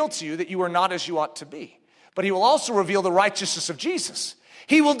will reveal to you that you are not as you ought to be. But He will also reveal the righteousness of Jesus.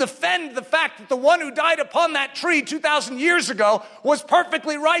 He will defend the fact that the one who died upon that tree 2,000 years ago was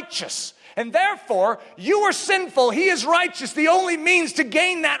perfectly righteous. And therefore, you are sinful, He is righteous. The only means to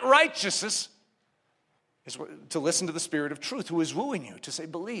gain that righteousness is to listen to the Spirit of truth who is wooing you, to say,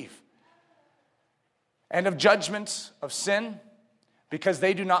 believe. And of judgment, of sin, because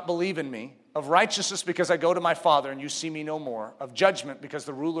they do not believe in me. Of righteousness, because I go to my Father and you see me no more. Of judgment, because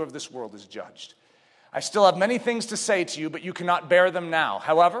the ruler of this world is judged. I still have many things to say to you, but you cannot bear them now.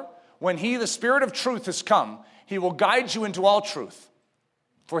 However, when He, the Spirit of truth, has come, He will guide you into all truth.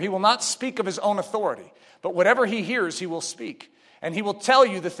 For He will not speak of His own authority, but whatever He hears, He will speak. And He will tell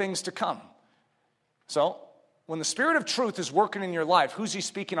you the things to come. So, when the Spirit of truth is working in your life, who's He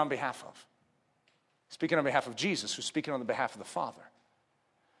speaking on behalf of? Speaking on behalf of Jesus, who's speaking on the behalf of the Father.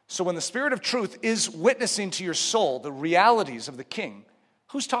 So when the Spirit of truth is witnessing to your soul the realities of the King,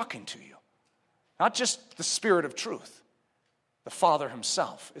 who's talking to you? Not just the Spirit of truth. The Father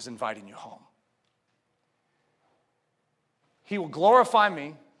himself is inviting you home. He will glorify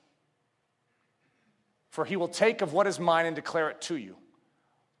me, for he will take of what is mine and declare it to you.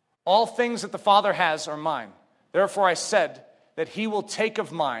 All things that the Father has are mine. Therefore I said that he will take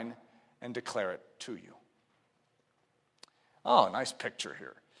of mine and declare it to you. Oh, nice picture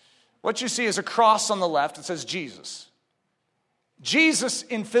here. What you see is a cross on the left. It says Jesus. Jesus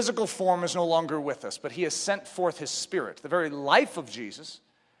in physical form is no longer with us, but he has sent forth his Spirit. The very life of Jesus,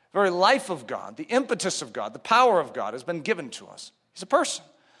 the very life of God, the impetus of God, the power of God has been given to us. He's a person,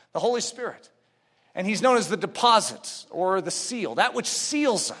 the Holy Spirit. And he's known as the deposit or the seal, that which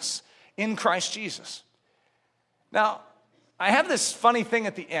seals us in Christ Jesus. Now, I have this funny thing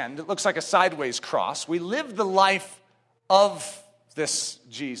at the end. It looks like a sideways cross. We live the life of this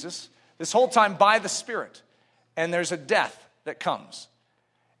Jesus this whole time by the Spirit. And there's a death that comes.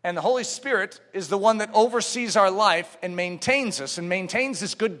 And the Holy Spirit is the one that oversees our life and maintains us and maintains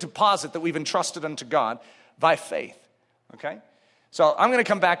this good deposit that we've entrusted unto God by faith. Okay? So I'm going to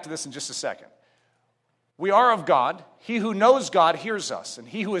come back to this in just a second. We are of God. He who knows God hears us, and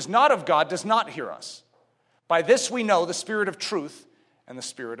he who is not of God does not hear us. By this we know the spirit of truth and the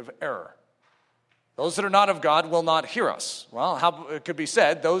spirit of error. Those that are not of God will not hear us. Well, how it could be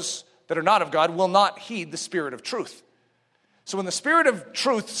said, those that are not of God will not heed the spirit of truth. So when the Spirit of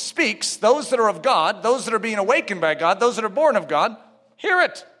truth speaks, those that are of God, those that are being awakened by God, those that are born of God, hear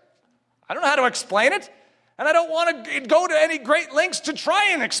it. I don't know how to explain it, and I don't want to go to any great lengths to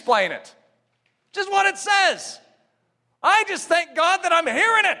try and explain it. Just what it says. I just thank God that I'm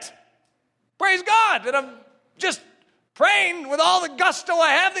hearing it. Praise God that I'm just praying with all the gusto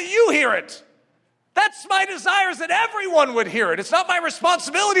I have that you hear it. That's my desire, is that everyone would hear it. It's not my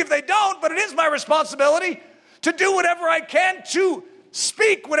responsibility if they don't, but it is my responsibility to do whatever I can to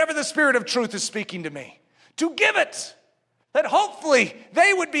speak whatever the Spirit of truth is speaking to me. To give it. That hopefully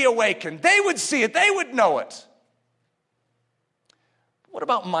they would be awakened. They would see it. They would know it. What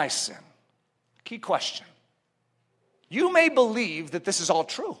about my sin? Key question. You may believe that this is all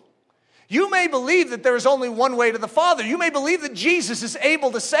true. You may believe that there is only one way to the Father. You may believe that Jesus is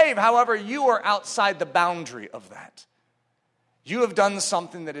able to save. However, you are outside the boundary of that. You have done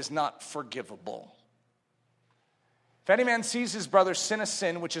something that is not forgivable. If any man sees his brother sin a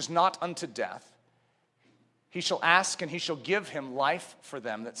sin which is not unto death, he shall ask and he shall give him life for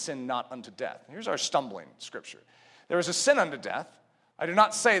them that sin not unto death. Here's our stumbling scripture. There is a sin unto death. I do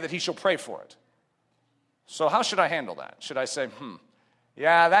not say that he shall pray for it. So how should I handle that? Should I say,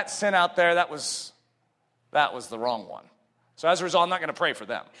 yeah, that sin out there, that was the wrong one. So as a result, I'm not going to pray for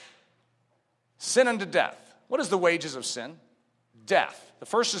them. Sin unto death. What is the wages of sin? Death. The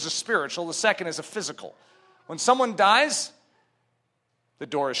first is a spiritual, the second is a physical. When someone dies, the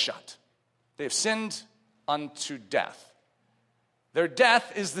door is shut. They have sinned unto death. Their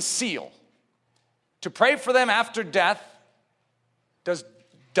death is the seal. To pray for them after death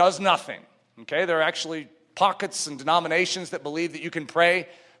does nothing. Okay, there are actually pockets and denominations that believe that you can pray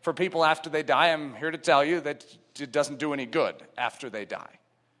for people after they die. I'm here to tell you that it doesn't do any good after they die.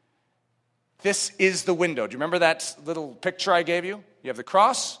 This is the window. Do you remember that little picture I gave you? You have the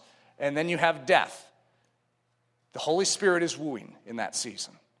cross, and then you have death. The Holy Spirit is wooing in that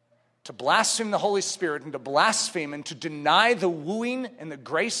season. To blaspheme the Holy Spirit and to blaspheme and to deny the wooing and the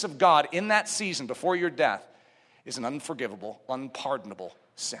grace of God in that season before your death is an unforgivable, unpardonable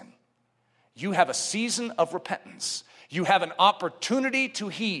sin. You have a season of repentance. You have an opportunity to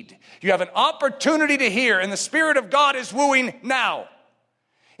heed. You have an opportunity to hear, and the Spirit of God is wooing now.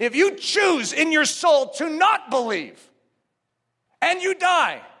 If you choose in your soul to not believe and you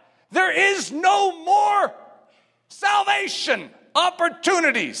die, there is no more salvation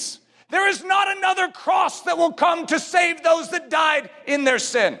opportunities. There is not another cross that will come to save those that died in their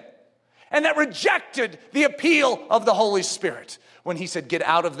sin and that rejected the appeal of the Holy Spirit when he said, get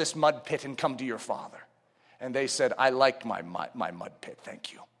out of this mud pit and come to your Father. And they said, I like my mud pit,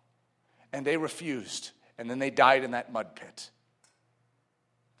 thank you. And they refused, and then they died in that mud pit.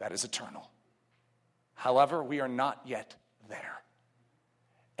 That is eternal. However, we are not yet there.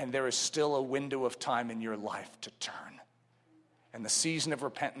 And there is still a window of time in your life to turn. And the season of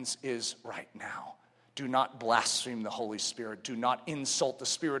repentance is right now. Do not blaspheme the Holy Spirit. Do not insult the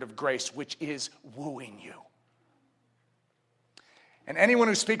Spirit of grace, which is wooing you. And anyone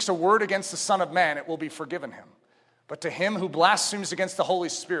who speaks a word against the Son of Man, it will be forgiven him. But to him who blasphemes against the Holy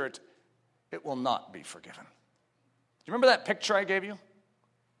Spirit, it will not be forgiven. Do you remember that picture I gave you?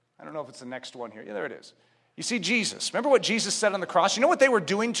 I don't know if it's the next one here. Yeah, there it is. You see Jesus. Remember what Jesus said on the cross? You know what they were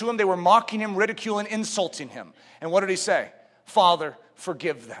doing to him? They were mocking him, ridiculing, insulting him. And what did he say? Father,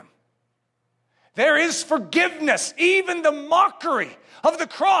 forgive them. There is forgiveness. Even the mockery of the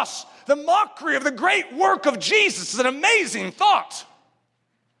cross, the mockery of the great work of Jesus is an amazing thought.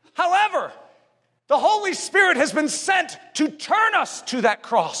 However, the Holy Spirit has been sent to turn us to that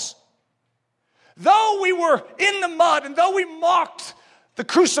cross. Though we were in the mud and though we mocked the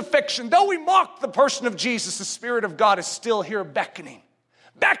crucifixion, though we mocked the person of Jesus, the Spirit of God is still here beckoning.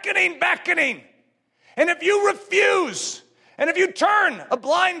 Beckoning, beckoning. And if you refuse, and if you turn a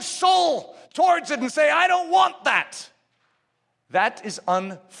blind soul towards it and say, I don't want that, that is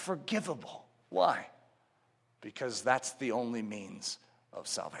unforgivable. Why? Because that's the only means of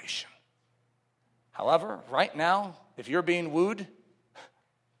salvation. However, right now, if you're being wooed,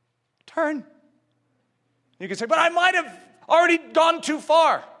 turn. You can say, but I might have already gone too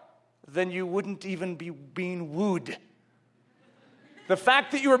far. Then you wouldn't even be being wooed. The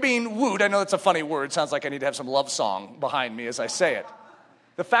fact that you are being wooed, I know that's a funny word, sounds like I need to have some love song behind me as I say it.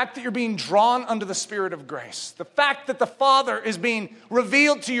 The fact that you're being drawn under the Spirit of grace, the fact that the Father is being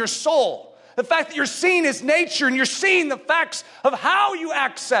revealed to your soul, the fact that you're seeing His nature and you're seeing the facts of how you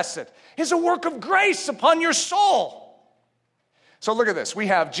access it is a work of grace upon your soul. So look at this. We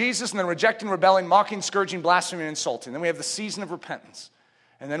have Jesus and then rejecting, rebelling, mocking, scourging, blaspheming, and insulting. Then we have the season of repentance.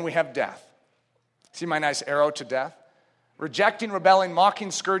 And then we have death. See my nice arrow to death? Rejecting, rebelling,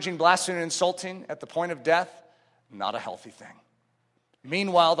 mocking, scourging, blaspheming, and insulting at the point of death, not a healthy thing.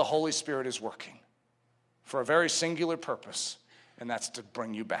 Meanwhile, the Holy Spirit is working for a very singular purpose, and that's to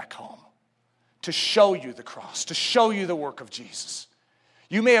bring you back home, to show you the cross, to show you the work of Jesus.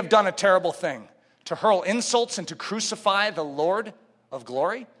 You may have done a terrible thing, to hurl insults and to crucify the Lord of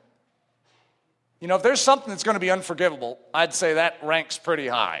glory. You know, if there's something that's going to be unforgivable, I'd say that ranks pretty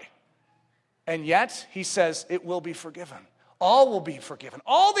high. And yet, he says it will be forgiven. All will be forgiven.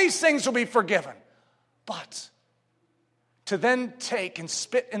 All these things will be forgiven. But to then take and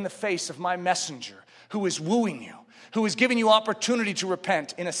spit in the face of my messenger who is wooing you, who is giving you opportunity to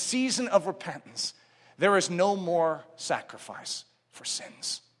repent in a season of repentance, there is no more sacrifice for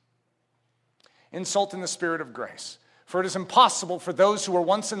sins. Insult in the Spirit of grace. For it is impossible for those who were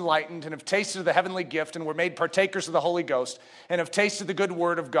once enlightened and have tasted of the heavenly gift and were made partakers of the Holy Ghost and have tasted the good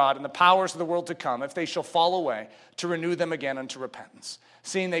word of God and the powers of the world to come, if they shall fall away, to renew them again unto repentance,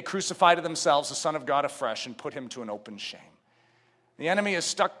 seeing they crucify to themselves the Son of God afresh and put him to an open shame. The enemy has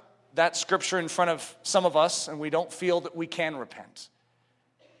stuck that scripture in front of some of us, and we don't feel that we can repent.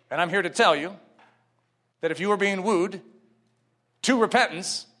 And I'm here to tell you that if you are being wooed to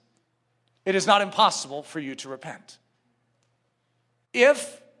repentance, it is not impossible for you to repent.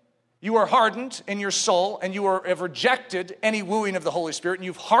 If you are hardened in your soul and you have rejected any wooing of the Holy Spirit and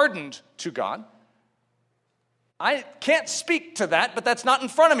you've hardened to God, I can't speak to that, but that's not in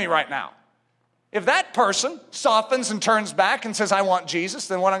front of me right now. If that person softens and turns back and says, I want Jesus,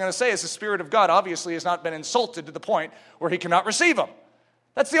 then what I'm going to say is the Spirit of God obviously has not been insulted to the point where he cannot receive him.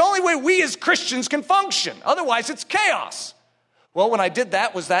 That's the only way we as Christians can function. Otherwise, it's chaos. Well, when I did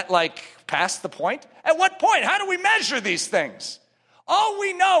that, was that like past the point? At what point? How do we measure these things? All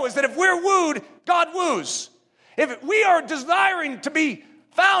we know is that if we're wooed, God woos. If we are desiring to be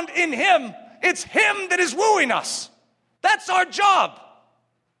found in him, it's him that is wooing us. That's our job.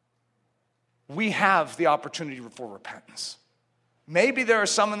 We have the opportunity for repentance. Maybe there are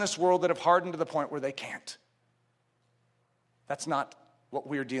some in this world that have hardened to the point where they can't. That's not what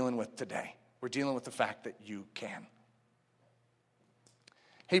we're dealing with today. We're dealing with the fact that you can.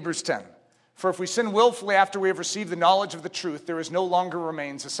 Hebrews 10. For if we sin willfully after we have received the knowledge of the truth, there is no longer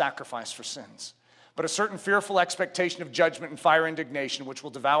remains a sacrifice for sins, but a certain fearful expectation of judgment and fire indignation, which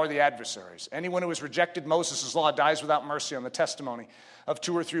will devour the adversaries. Anyone who has rejected Moses' law dies without mercy on the testimony of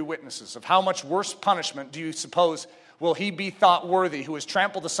 2 or 3 witnesses. Of how much worse punishment do you suppose will he be thought worthy who has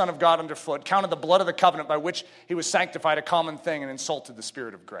trampled the Son of God underfoot, counted the blood of the covenant by which he was sanctified a common thing, and insulted the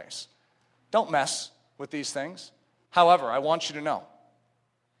Spirit of grace? Don't mess with these things. However, I want you to know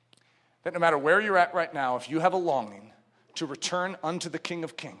that no matter where you're at right now, if you have a longing to return unto the King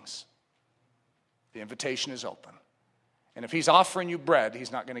of Kings, the invitation is open. And if he's offering you bread,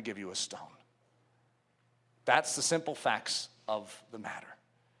 he's not going to give you a stone. That's the simple facts of the matter.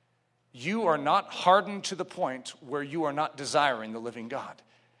 You are not hardened to the point where you are not desiring the living God.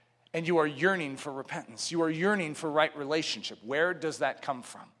 And you are yearning for repentance. You are yearning for right relationship. Where does that come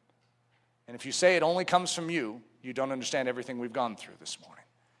from? And if you say it only comes from you, you don't understand everything we've gone through this morning.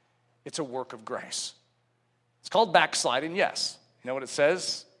 It's a work of grace. It's called backsliding, yes. You know what it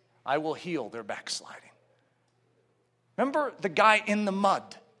says? I will heal their backsliding. Remember the guy in the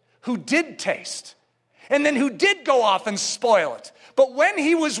mud who did taste, and then who did go off and spoil it. But when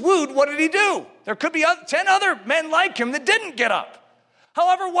he was wooed, what did he do? There could be 10 other men like him that didn't get up.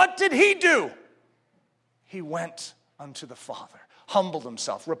 However, what did he do? He went unto the Father, humbled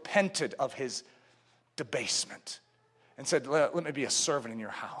himself, repented of his debasement, and said, let me be a servant in your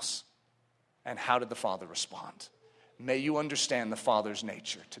house. And how did the Father respond? May you understand the Father's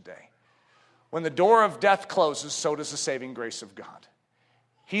nature today. When the door of death closes, so does the saving grace of God.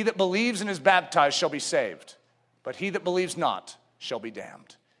 He that believes and is baptized shall be saved, but he that believes not shall be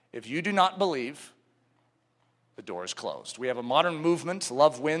damned. If you do not believe, the door is closed. We have a modern movement,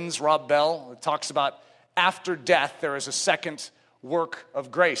 Love Wins, Rob Bell, that talks about after death there is a second work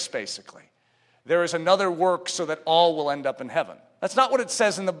of grace, basically. There is another work so that all will end up in heaven. That's not what it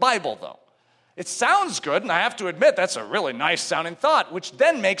says in the Bible, though. It sounds good, and I have to admit that's a really nice sounding thought, which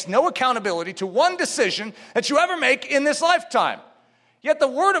then makes no accountability to one decision that you ever make in this lifetime. Yet the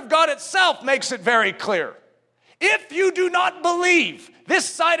Word of God itself makes it very clear. If you do not believe this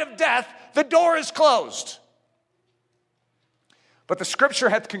side of death, the door is closed. But the Scripture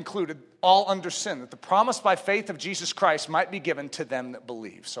hath concluded all under sin, that the promise by faith of Jesus Christ might be given to them that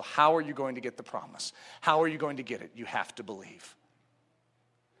believe. So how are you going to get the promise? How are you going to get it? You have to believe.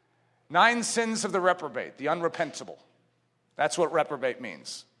 9 sins of the reprobate, the unrepentable. That's what reprobate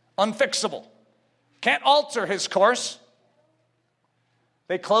means. Unfixable. Can't alter his course.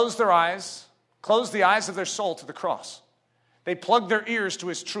 They close their eyes, close the eyes of their soul to the cross. They plug their ears to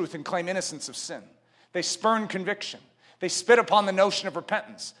his truth and claim innocence of sin. They spurn conviction. They spit upon the notion of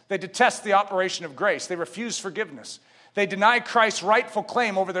repentance. They detest the operation of grace. They refuse forgiveness. They deny Christ's rightful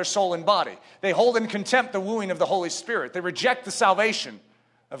claim over their soul and body. They hold in contempt the wooing of the Holy Spirit. They reject the salvation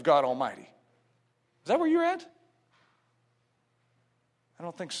of God Almighty. Is that where you're at? I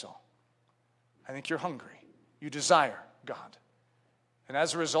don't think so. I think you're hungry. You desire God. And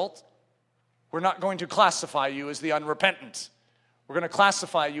as a result, we're not going to classify you as the unrepentant. We're going to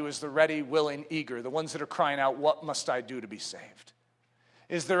classify you as the ready, willing, eager, the ones that are crying out, what must I do to be saved?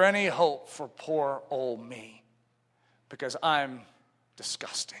 Is there any hope for poor old me? Because I'm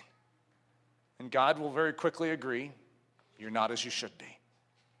disgusting. And God will very quickly agree, you're not as you should be.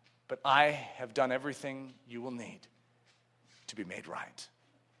 But I have done everything you will need to be made right.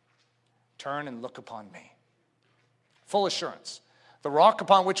 Turn and look upon me. Full assurance. The rock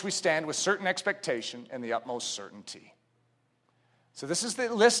upon which we stand with certain expectation and the utmost certainty. So this is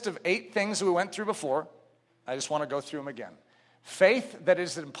the list of 8 things that we went through before. I just want to go through them again. Faith that it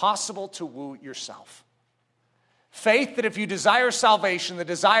is impossible to woo yourself. Faith that if you desire salvation, the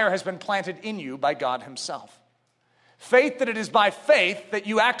desire has been planted in you by God himself. Faith that it is by faith that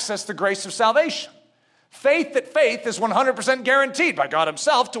you access the grace of salvation. Faith that faith is 100% guaranteed by God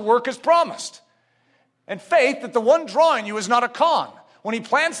himself to work as promised. And faith that the one drawing you is not a con. When he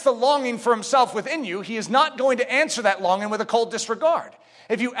plants the longing for himself within you, he is not going to answer that longing with a cold disregard.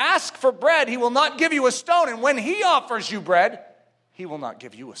 If you ask for bread, he will not give you a stone. And when he offers you bread, he will not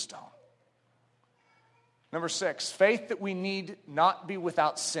give you a stone. Number 6, faith that we need not be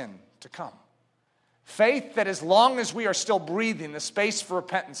without sin to come. Faith that as long as we are still breathing, the space for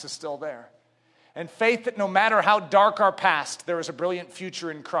repentance is still there. And faith that no matter how dark our past, there is a brilliant future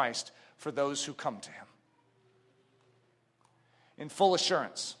in Christ for those who come to him. In full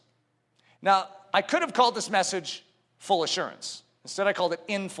assurance. Now, I could have called this message full assurance. Instead, I called it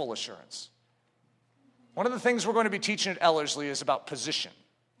in full assurance. One of the things we're going to be teaching at Ellerslie is about position.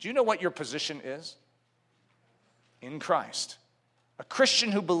 Do you know what your position is? In Christ. A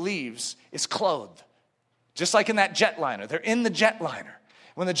Christian who believes is clothed. Just like in that jetliner. They're in the jetliner.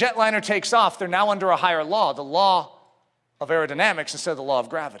 When the jetliner takes off, they're now under a higher law, the law of aerodynamics instead of the law of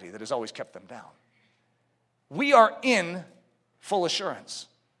gravity that has always kept them down. We are in full assurance.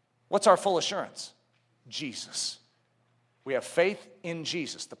 What's our full assurance? Jesus. We have faith in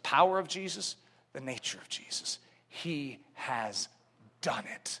Jesus, the power of Jesus, the nature of Jesus. He has done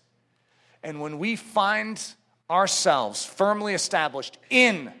it. And when we find ourselves firmly established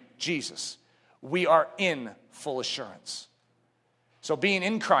in Jesus, we are in full assurance. So being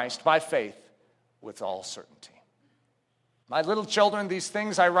in Christ by faith with all certainty. My little children, these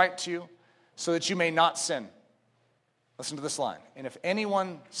things I write to you so that you may not sin. Listen to this line. And if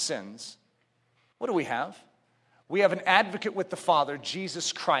anyone sins, what do we have? We have an advocate with the Father,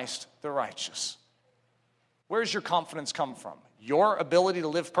 Jesus Christ the righteous. Where does your confidence come from? Your ability to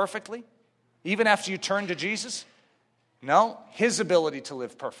live perfectly, even after you turn to Jesus? No, his ability to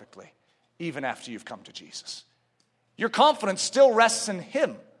live perfectly, even after you've come to Jesus. Your confidence still rests in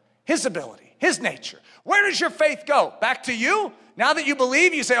him, his ability, his nature. Where does your faith go? Back to you? Now that you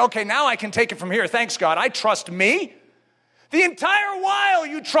believe, you say, okay, now I can take it from here. Thanks, God. I trust me. The entire while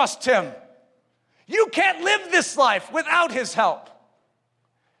you trust him. You can't live this life without his help.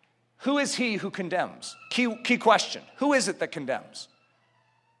 Who is he who condemns? Key question. Who is it that condemns?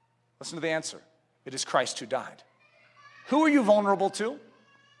 Listen to the answer. It is Christ who died. Who are you vulnerable to?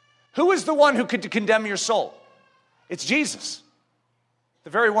 Who is the one who could condemn your soul? It's Jesus, the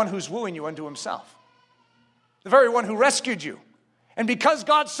very one who's wooing you unto himself, the very one who rescued you. And because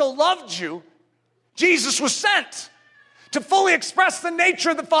God so loved you, Jesus was sent to fully express the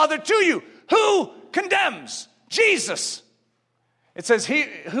nature of the Father to you. Who condemns? Jesus. It says,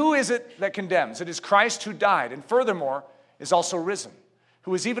 who is it that condemns? It is Christ who died, and furthermore is also risen,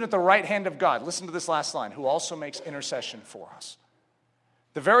 who is even at the right hand of God. Listen to this last line, who also makes intercession for us.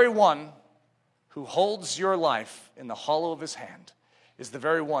 The very one who holds your life in the hollow of his hand is the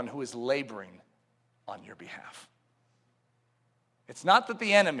very one who is laboring on your behalf. It's not that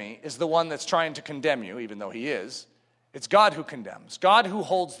the enemy is the one that's trying to condemn you, even though he is. It's God who condemns, God who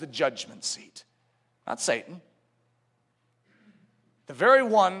holds the judgment seat, not Satan. The very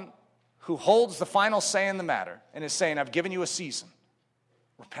one who holds the final say in the matter and is saying, I've given you a season.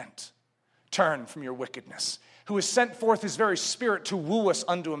 Repent. Turn from your wickedness. Who has sent forth his very Spirit to woo us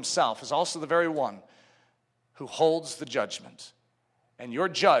unto himself is also the very one who holds the judgment. And your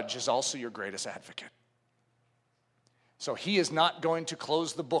judge is also your greatest advocate. So he is not going to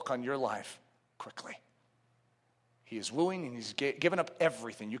close the book on your life quickly. He is wooing and he's given up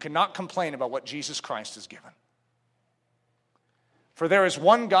everything. You cannot complain about what Jesus Christ has given. For there is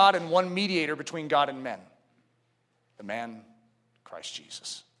one God and one mediator between God and men, the man Christ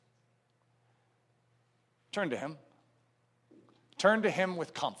Jesus. Turn to him. Turn to him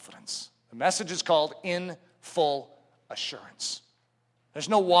with confidence. The message is called in full assurance. There's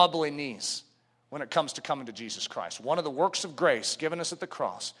no wobbly knees when it comes to coming to Jesus Christ. One of the works of grace given us at the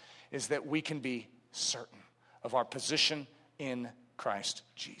cross is that we can be certain of our position in Christ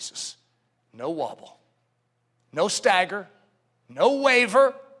Jesus. No wobble, no stagger, no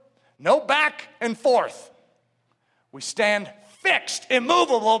waver, no back and forth. We stand fixed,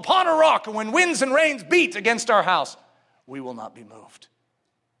 immovable upon a rock, and when winds and rains beat against our house, we will not be moved.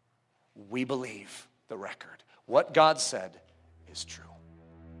 We believe the record. What God said is true.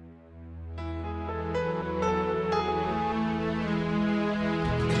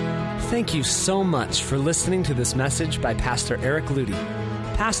 Thank you so much for listening to this message by Pastor Eric Ludy,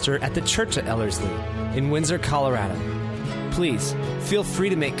 pastor at the Church at Ellerslie in Windsor, Colorado. Please feel free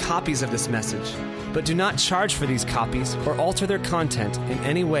to make copies of this message, but do not charge for these copies or alter their content in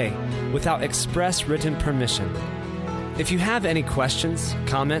any way without express written permission. If you have any questions,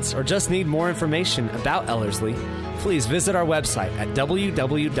 comments, or just need more information about Ellerslie, please visit our website at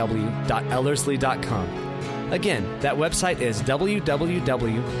www.ellerslie.com. Again, that website is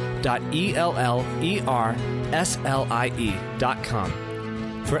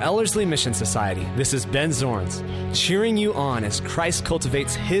www.ellerslie.com. For Ellerslie Mission Society, this is Ben Zorns, cheering you on as Christ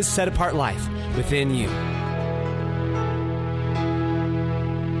cultivates his set-apart life within you.